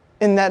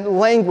in that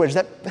language,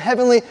 that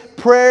heavenly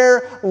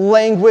prayer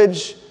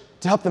language,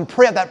 to help them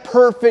pray out that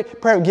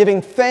perfect prayer,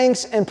 giving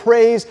thanks and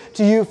praise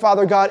to you,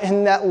 Father God,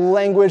 in that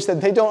language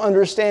that they don't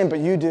understand, but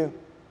you do.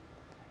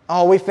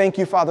 Oh, we thank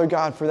you, Father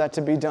God, for that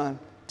to be done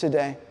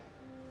today.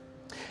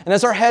 And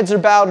as our heads are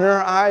bowed and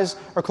our eyes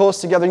are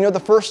closed together, the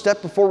first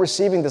step before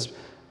receiving this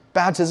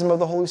baptism of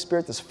the Holy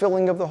Spirit, this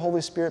filling of the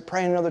Holy Spirit,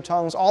 praying in other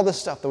tongues, all this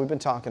stuff that we've been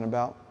talking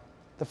about.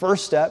 The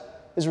first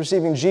step is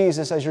receiving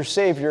Jesus as your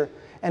Savior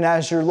and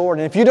as your Lord.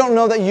 And if you don't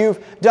know that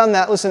you've done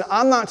that, listen,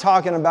 I'm not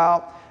talking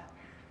about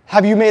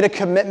have you made a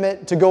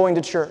commitment to going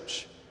to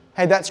church.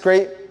 Hey, that's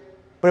great.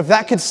 But if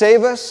that could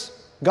save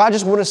us, God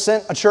just would have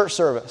sent a church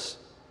service.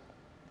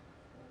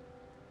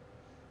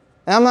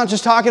 And I'm not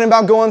just talking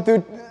about going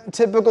through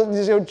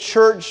typical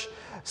church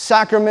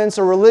sacraments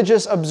or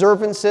religious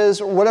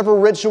observances or whatever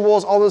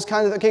rituals, all those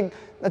kinds of things. Okay,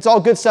 that's all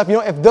good stuff.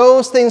 If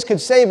those things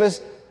could save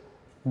us,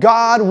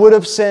 God would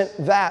have sent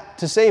that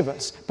to save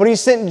us. But He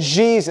sent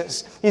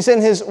Jesus. He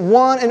sent His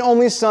one and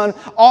only Son,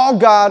 all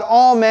God,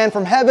 all man,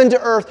 from heaven to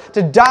earth,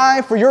 to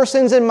die for your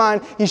sins and mine.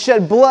 He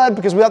shed blood,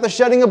 because without the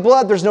shedding of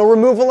blood, there's no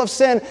removal of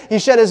sin. He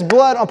shed His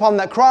blood upon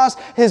that cross.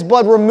 His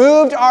blood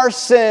removed our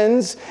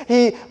sins.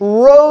 He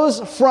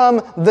rose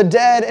from the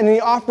dead, and He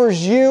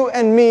offers you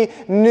and me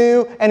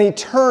new and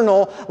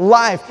eternal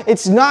life.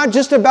 It's not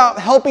just about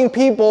helping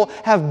people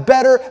have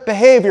better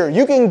behavior.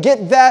 You can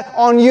get that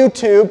on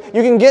YouTube.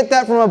 You can get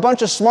that from a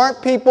bunch of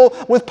smart people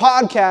with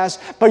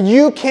podcasts, but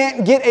you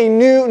can't get a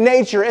new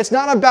nature. It's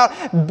not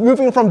about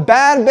moving from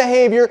bad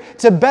behavior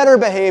to better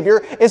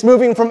behavior. It's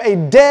moving from a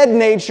dead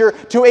nature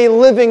to a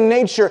living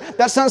nature.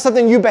 That's not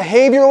something you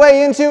behave your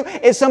way into.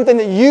 It's something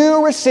that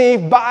you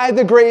receive by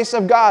the grace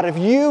of God. If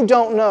you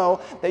don't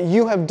know that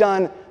you have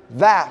done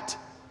that,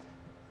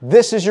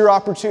 this is your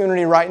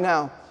opportunity right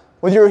now.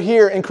 Whether you're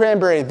here in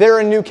Cranberry, there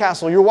in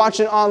Newcastle, you're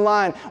watching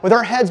online with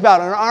our heads bowed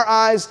and our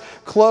eyes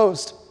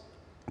closed,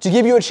 to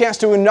give you a chance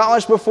to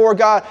acknowledge before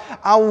God,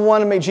 I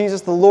want to make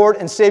Jesus the Lord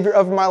and Savior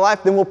of my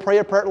life. Then we'll pray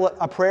a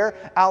prayer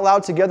out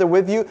loud together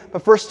with you.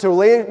 But first, to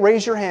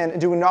raise your hand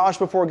and to acknowledge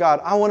before God,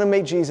 I want to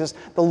make Jesus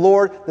the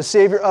Lord, the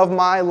Savior of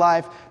my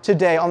life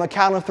today. On the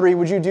count of 3,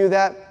 would you do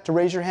that? To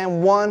raise your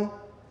hand. 1,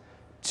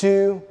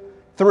 2,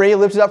 3.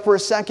 Lift it up for a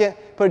second.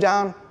 Put it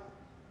down.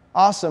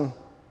 Awesome.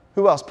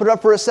 Who else? Put it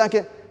up for a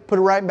second. Put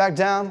it right back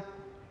down.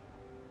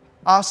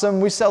 Awesome.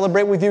 We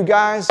celebrate with you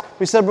guys.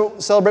 We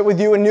celebrate with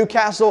you in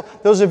Newcastle.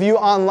 Those of you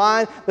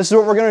online, this is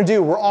what we're going to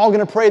do. We're all going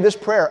to pray this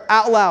prayer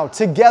out loud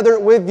together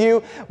with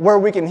you where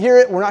we can hear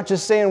it. We're not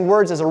just saying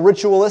words as a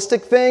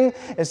ritualistic thing.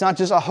 It's not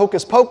just a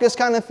hocus pocus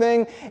kind of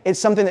thing. It's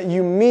something that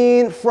you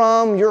mean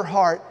from your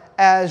heart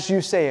as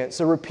you say it.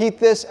 So repeat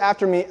this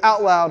after me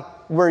out loud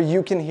where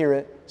you can hear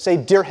it. Say,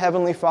 Dear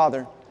Heavenly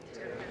Father,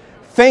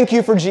 thank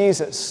you for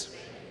Jesus.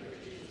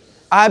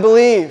 I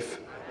believe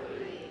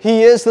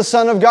He is the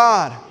Son of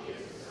God.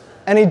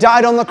 And He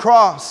died on the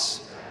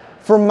cross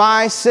for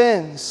my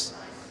sins.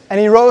 And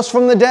He rose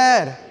from the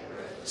dead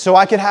so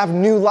I could have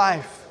new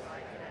life.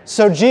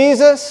 So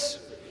Jesus,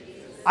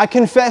 I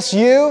confess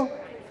You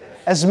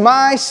as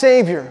my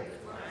Savior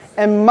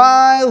and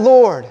my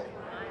Lord.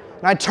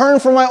 And I turn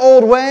from my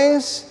old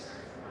ways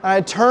and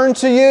I turn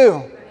to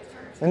You.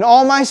 And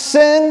all my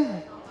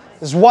sin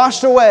is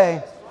washed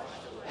away.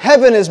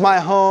 Heaven is my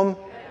home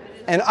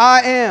and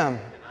I am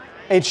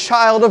a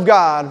child of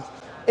God.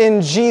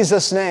 In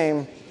Jesus'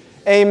 name.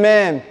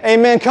 Amen.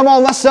 Amen. Come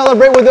on, let's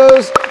celebrate with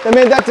those that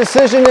made that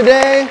decision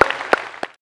today.